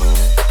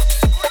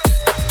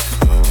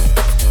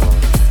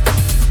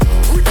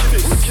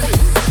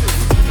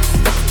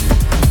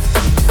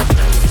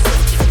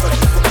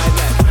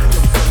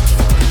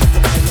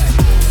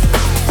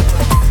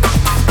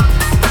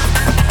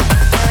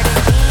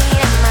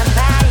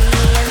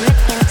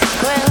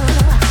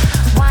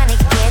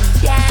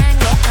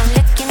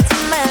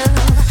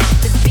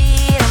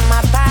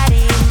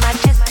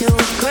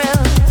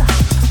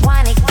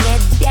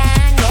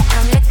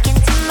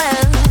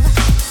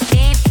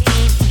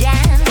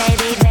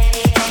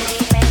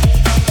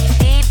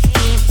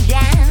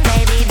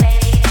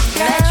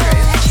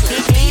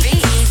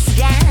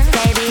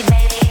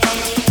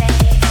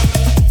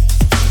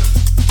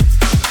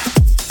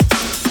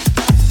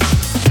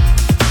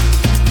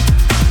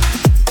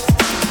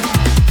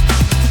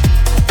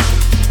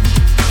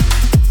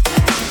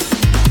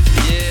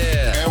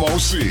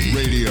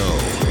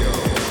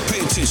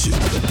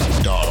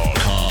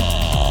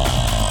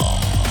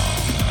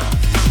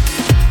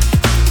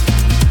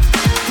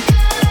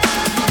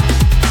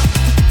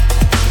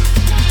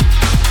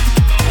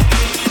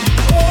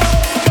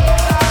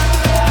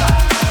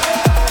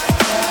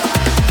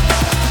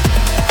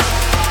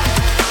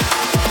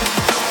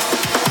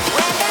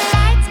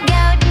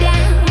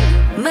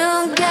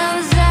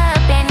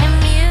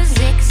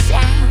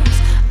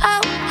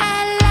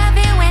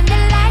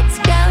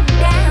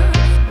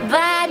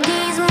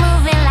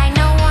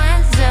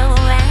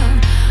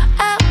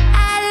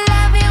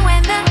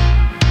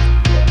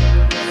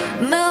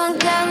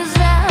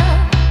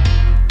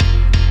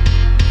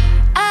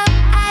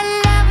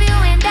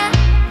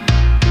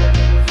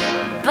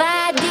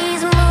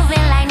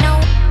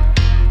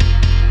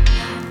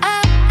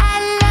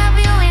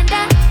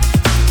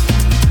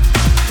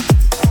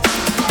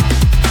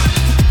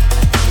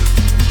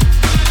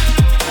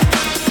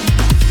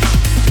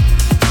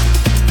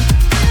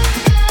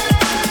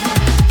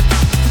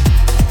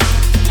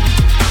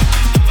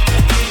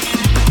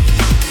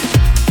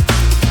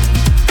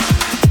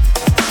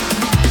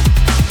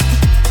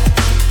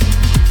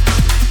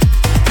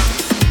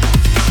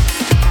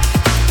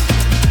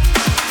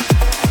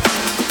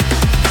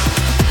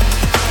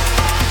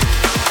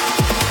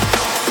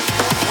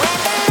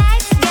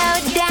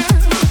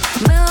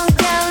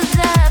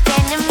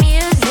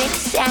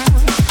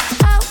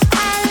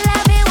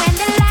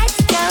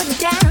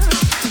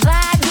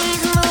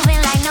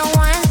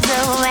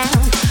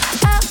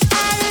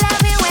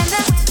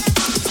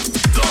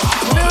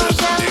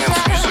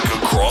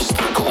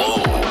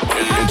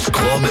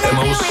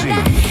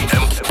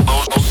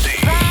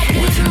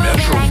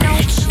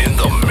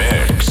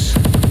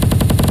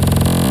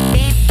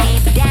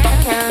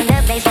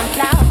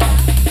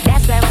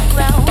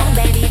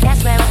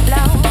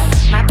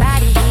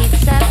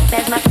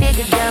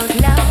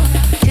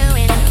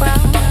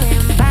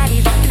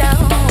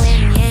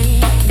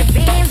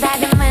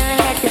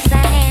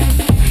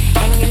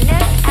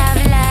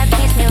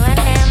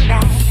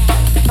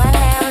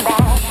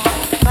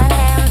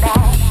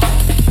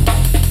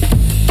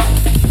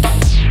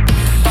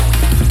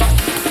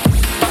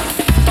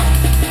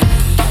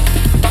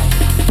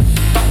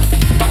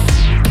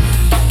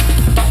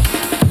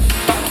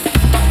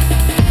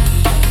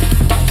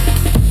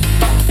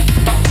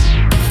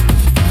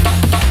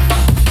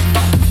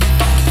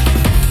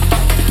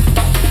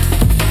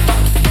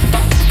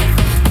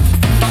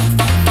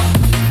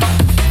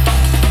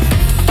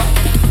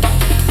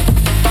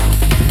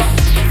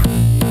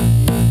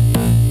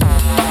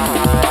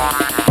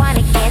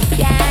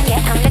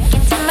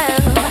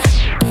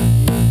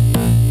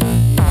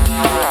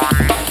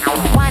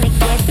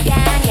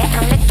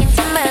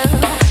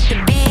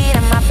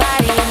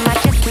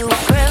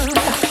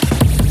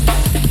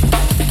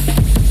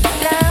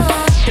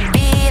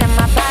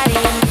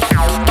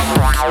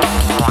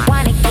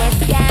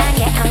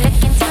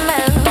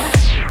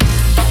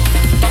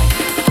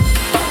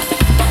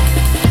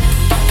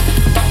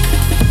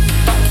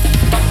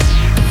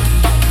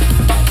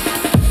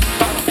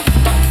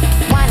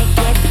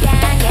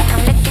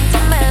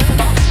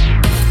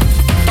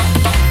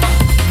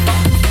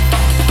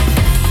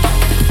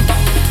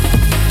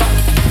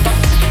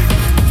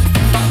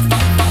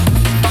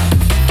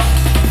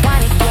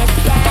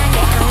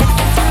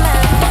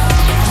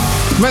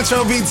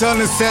 Metro Beatz on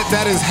the set.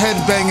 That is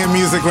headbanging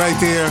music right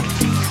there.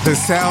 The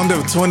sound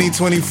of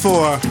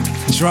 2024,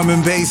 drum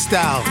and bass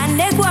style.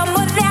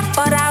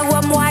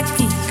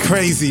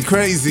 Crazy,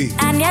 crazy.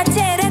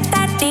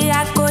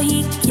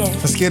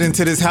 Let's get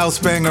into this house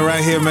banger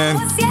right here, man.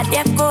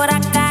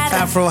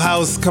 Afro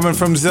house coming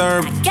from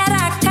Zerb.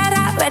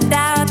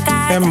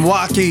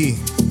 M.O.C.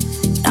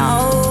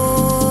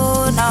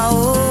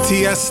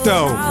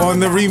 Tiesto on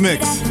the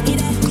remix.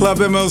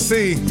 Club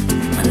M.O.C.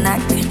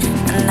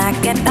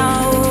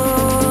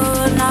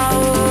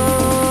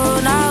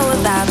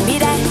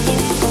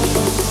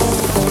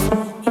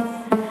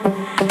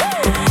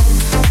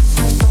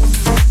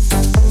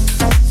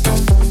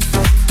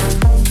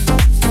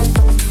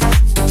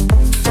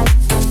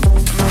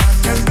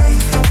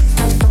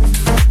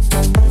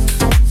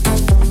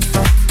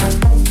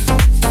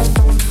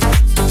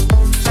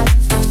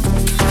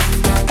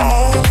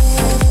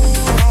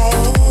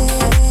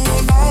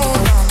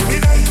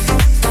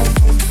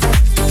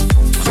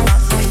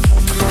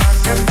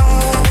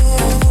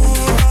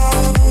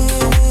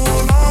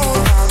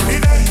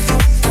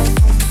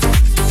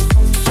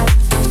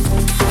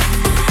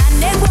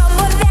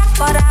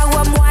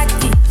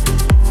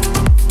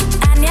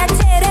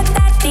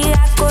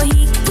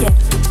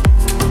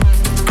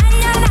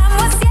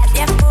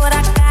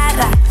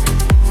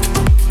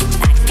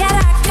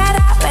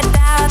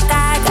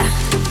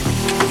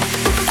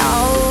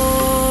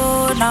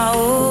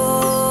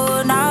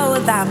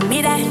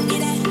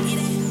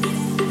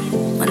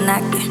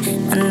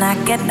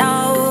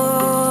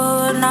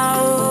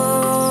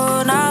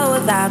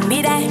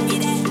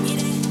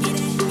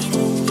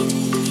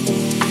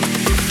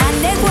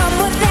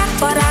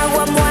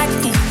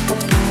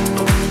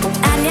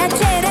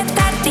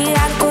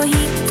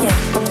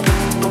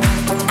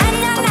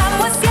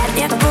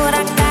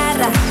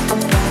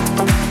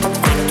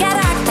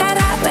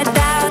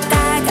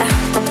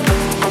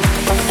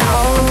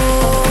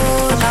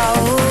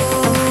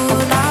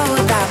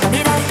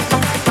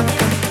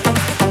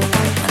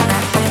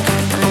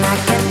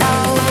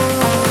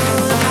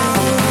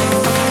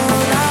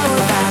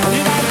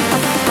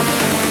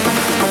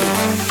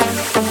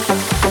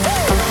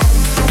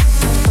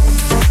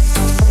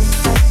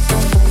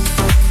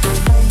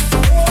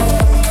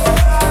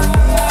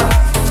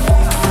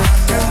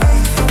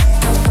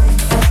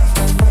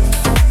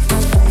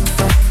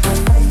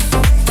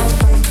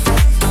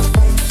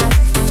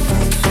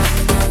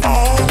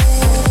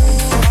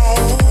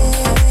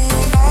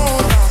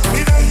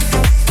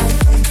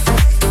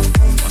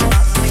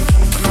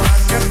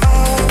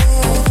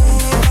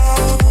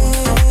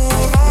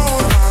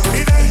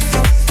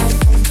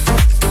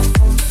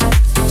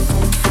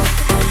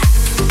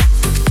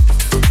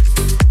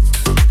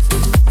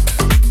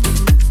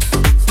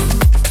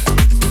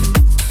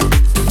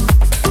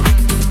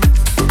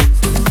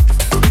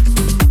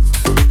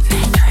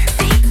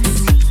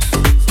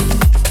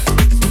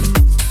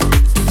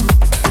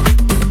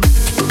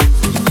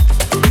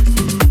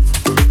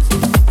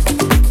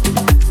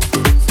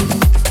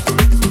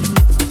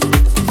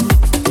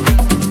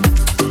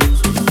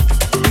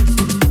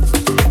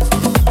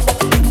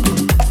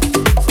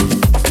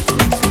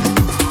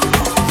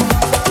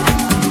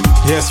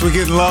 Yes, we're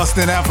getting lost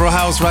in Afro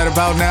House right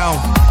about now.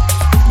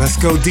 Let's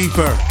go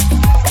deeper.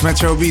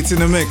 Metro Beatz in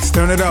the mix.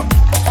 Turn it up.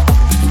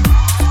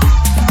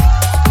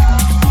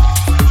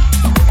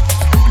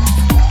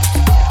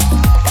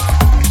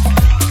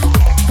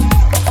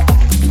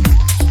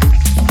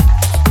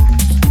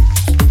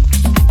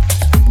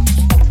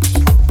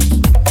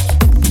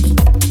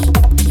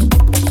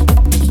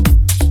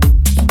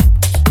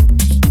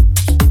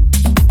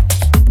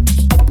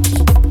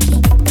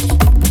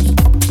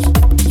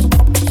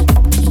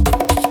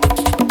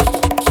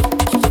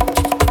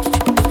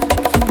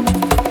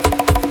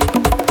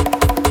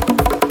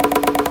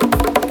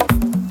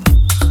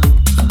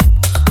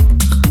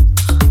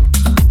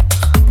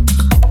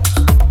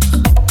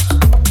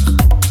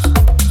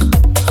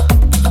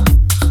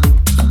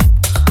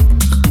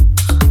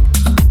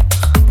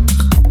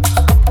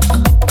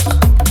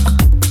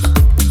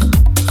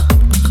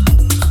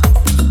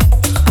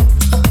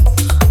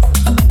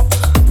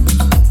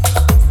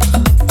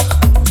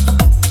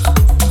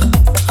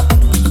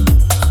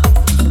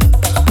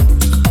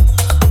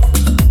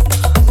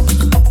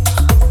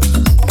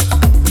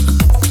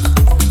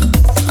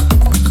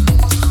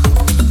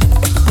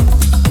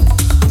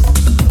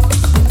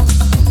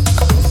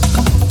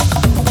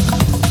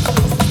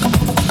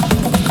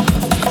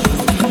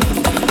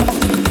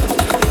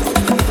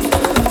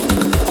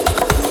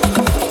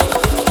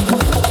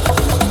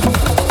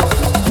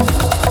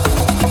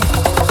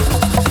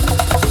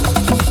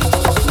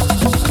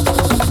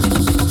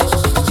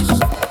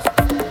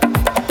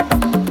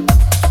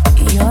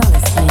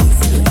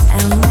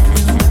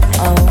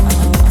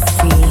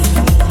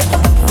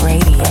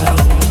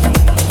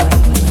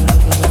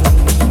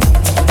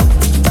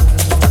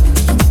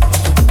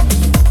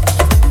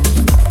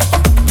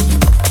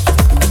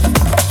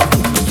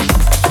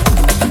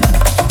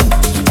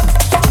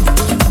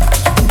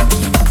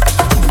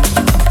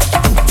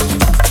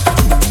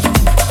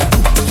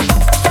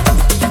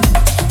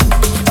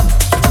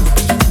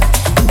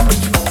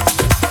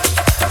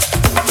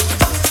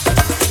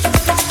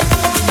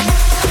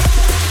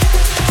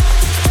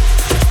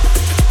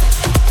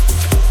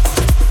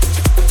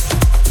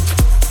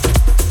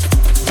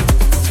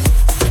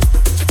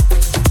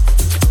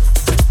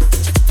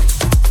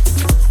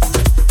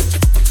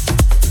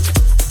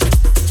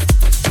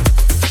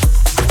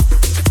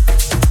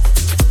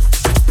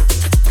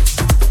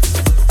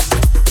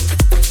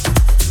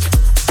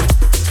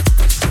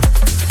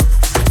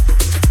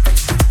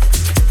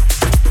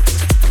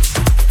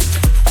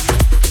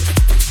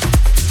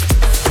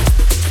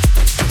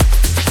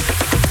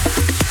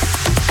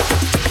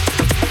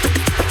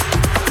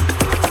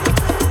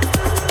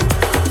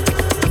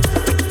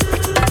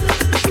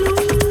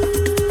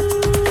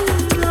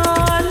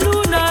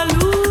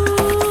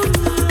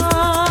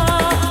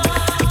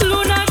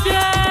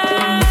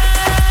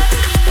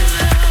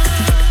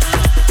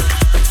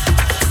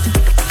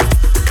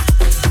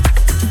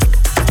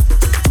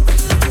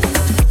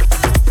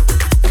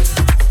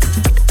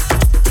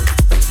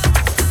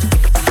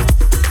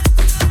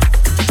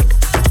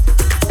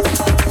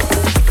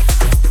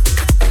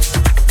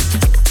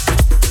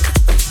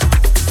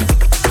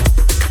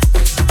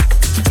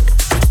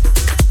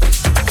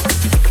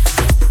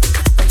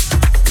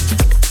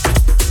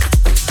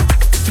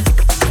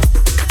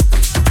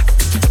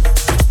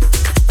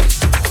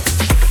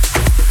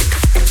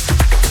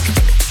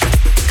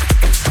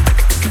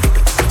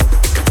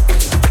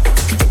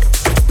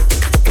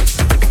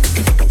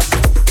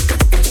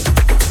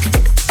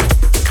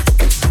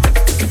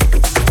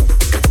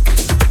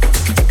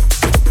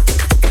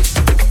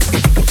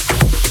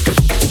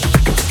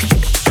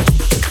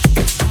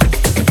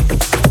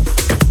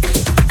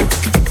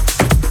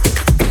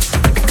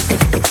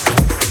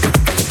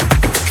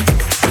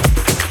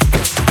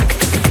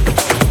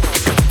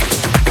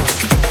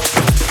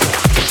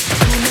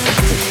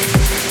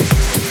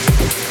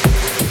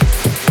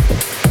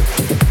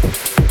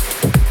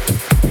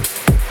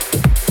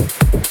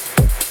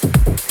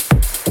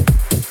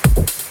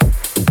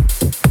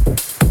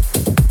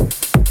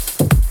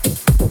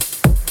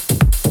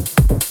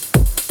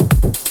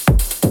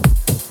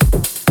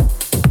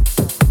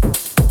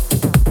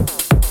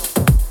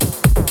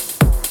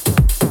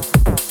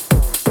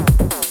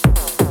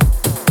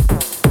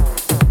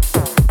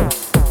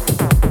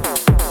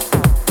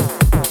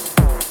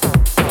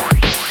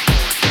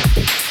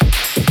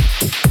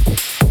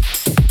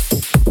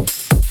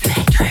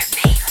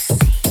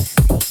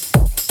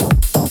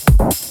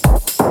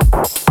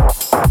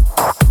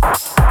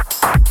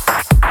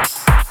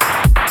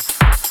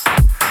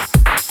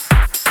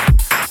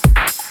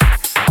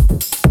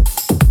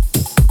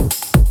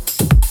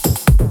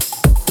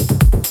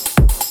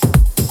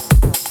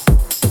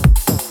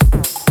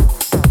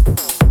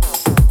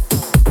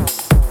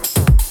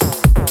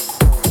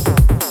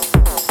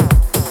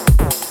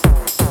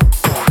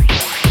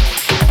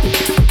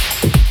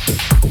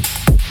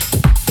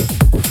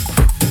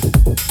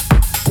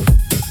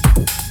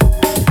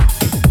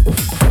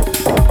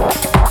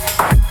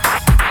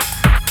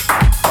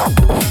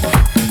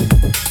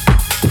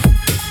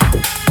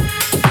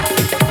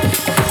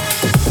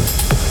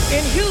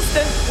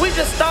 Houston, we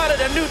just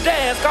started a new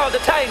dance called the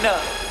Tighten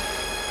Up.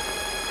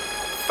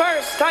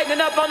 First,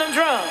 tightening up on them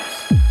drums.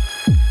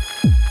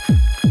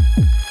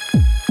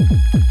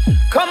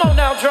 Come on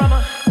now,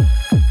 drummer.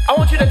 I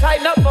want you to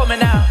tighten up for me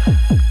now.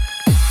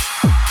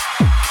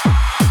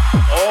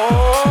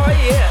 Oh,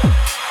 yeah.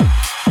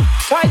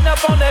 Tighten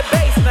up on that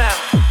bass now.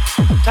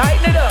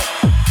 Tighten it up.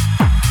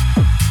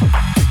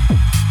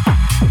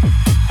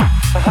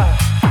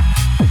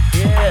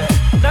 Yeah.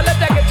 Now let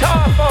that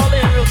guitar fall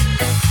in real.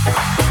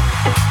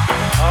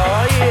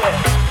 Oh, yeah.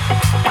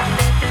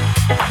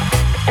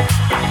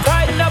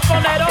 Tighten up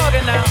on that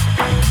organ now.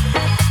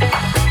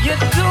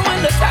 You're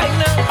doing the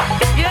tighten up.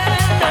 Yeah.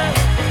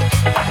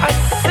 I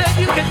said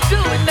you can do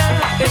it now.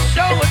 It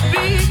sure would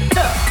be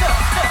tough.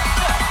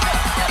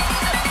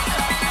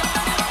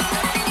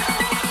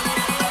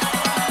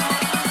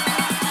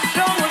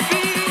 Sure would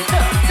be tough.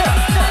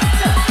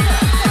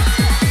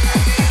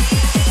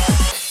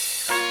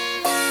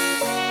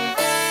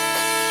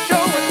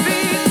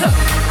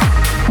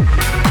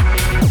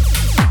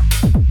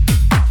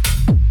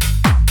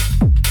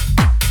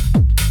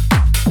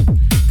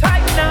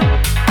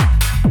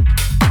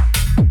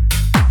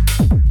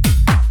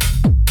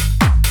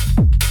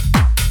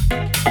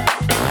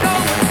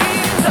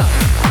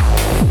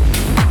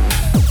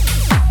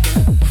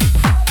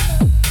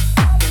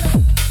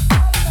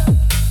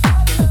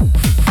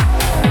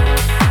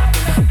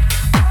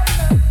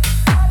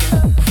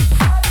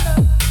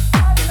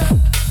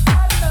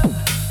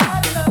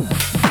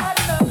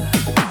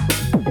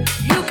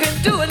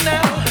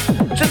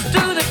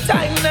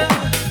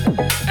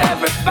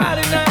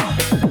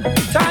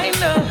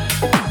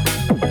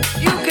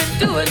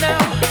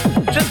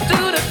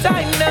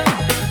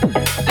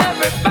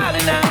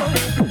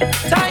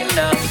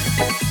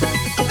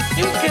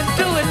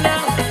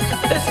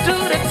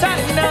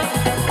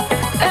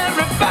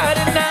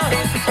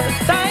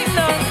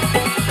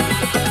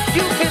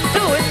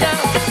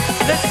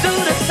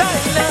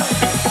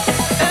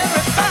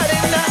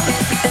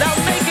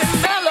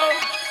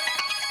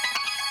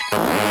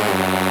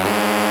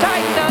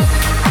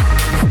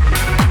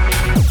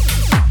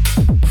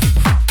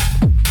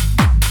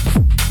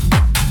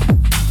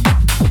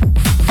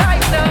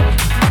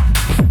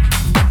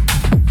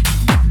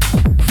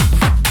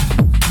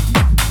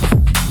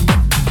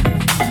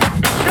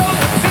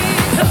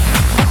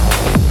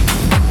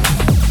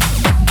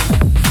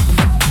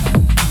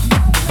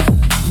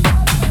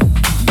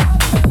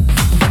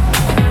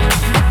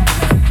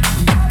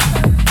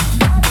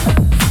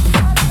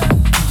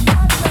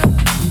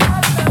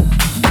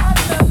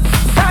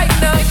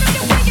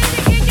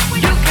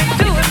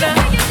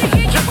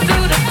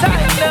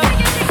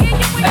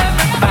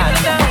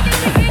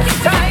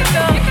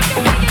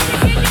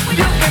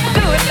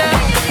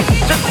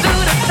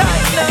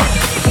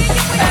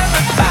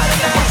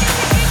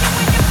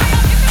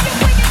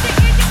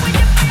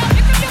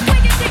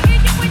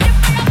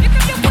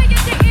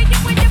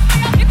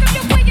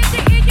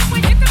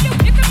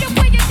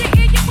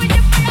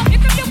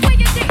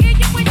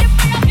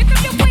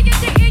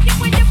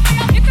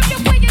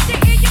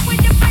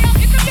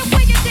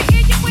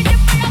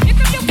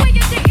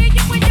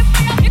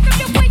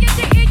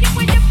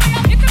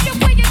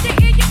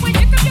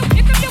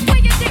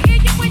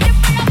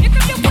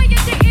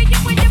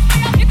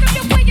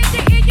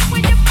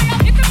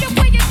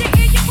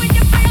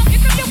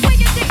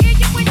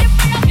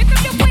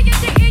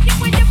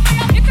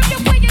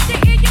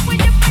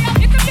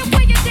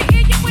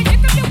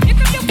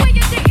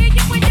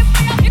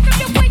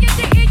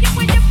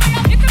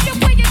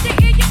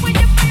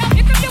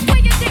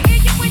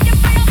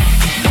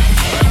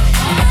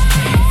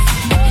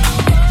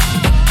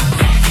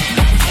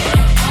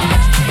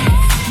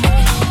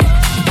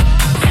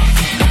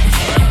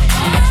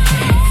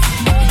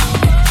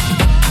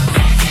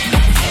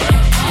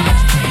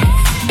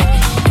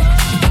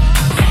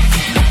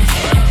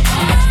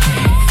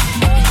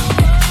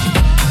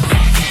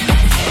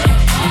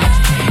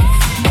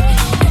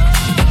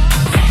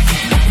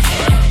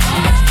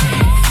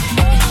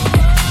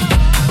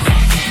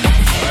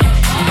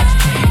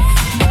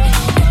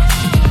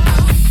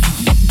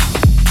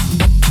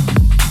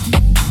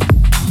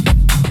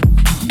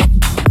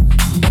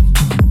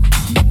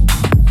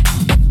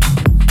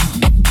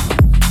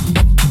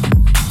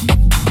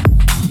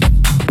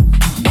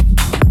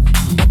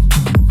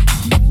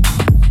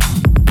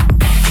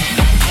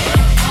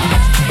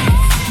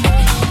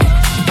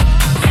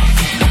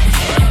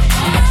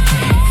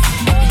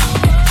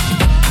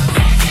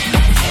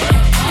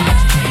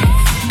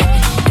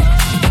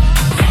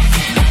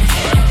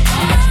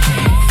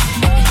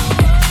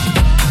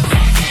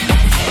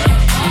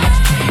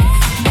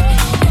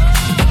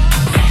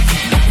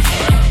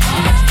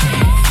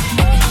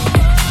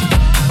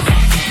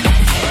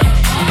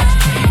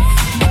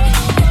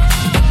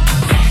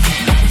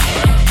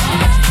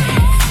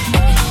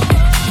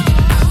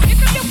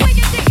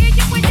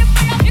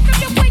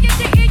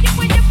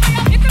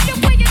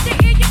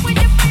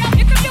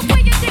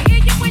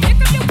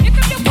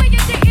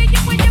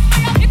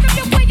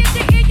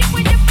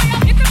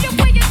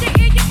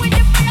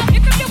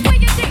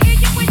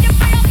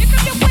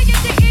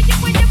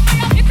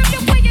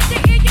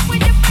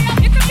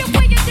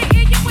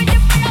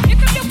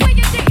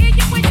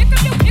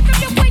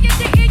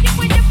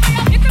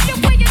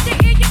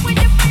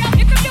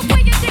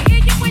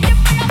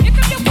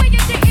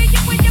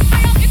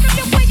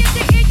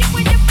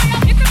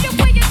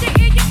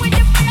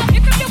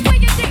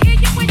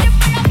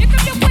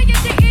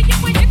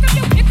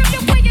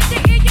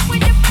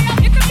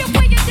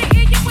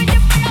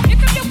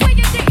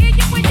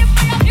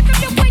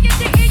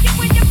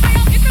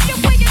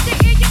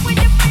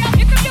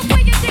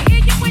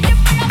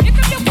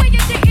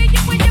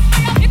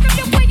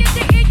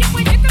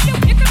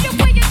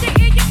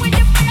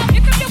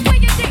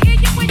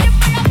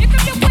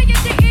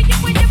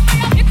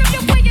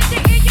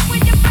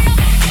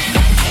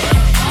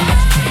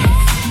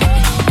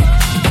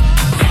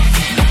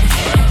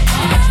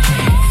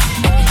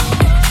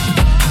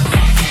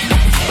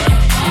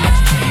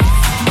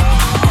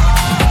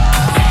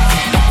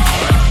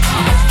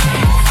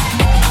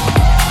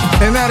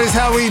 that is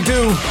how we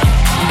do.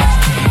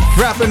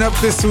 Wrapping up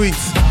this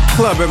week's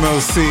Club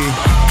M.O.C.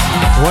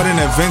 What an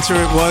adventure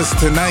it was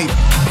tonight.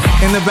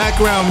 In the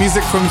background,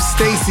 music from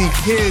Stacy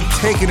Kidd,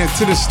 taking it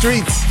to the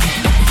streets.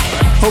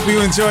 Hope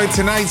you enjoyed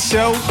tonight's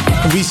show.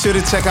 And be sure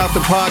to check out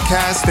the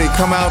podcast. They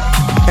come out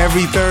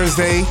every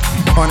Thursday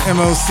on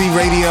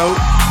MOCRadio.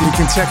 You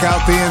can check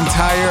out the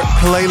entire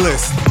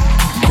playlist.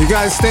 You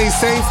guys stay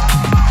safe.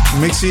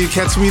 Make sure you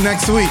catch me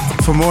next week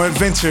for more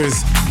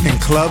adventures in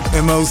Club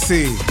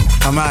M.O.C.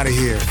 I'm out of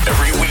here.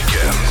 Every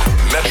weekend,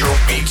 Metro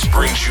Beatz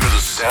brings you the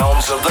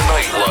sounds of the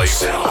nightlife.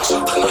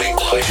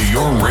 To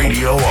your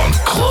radio on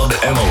Club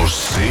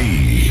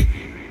M.O.C.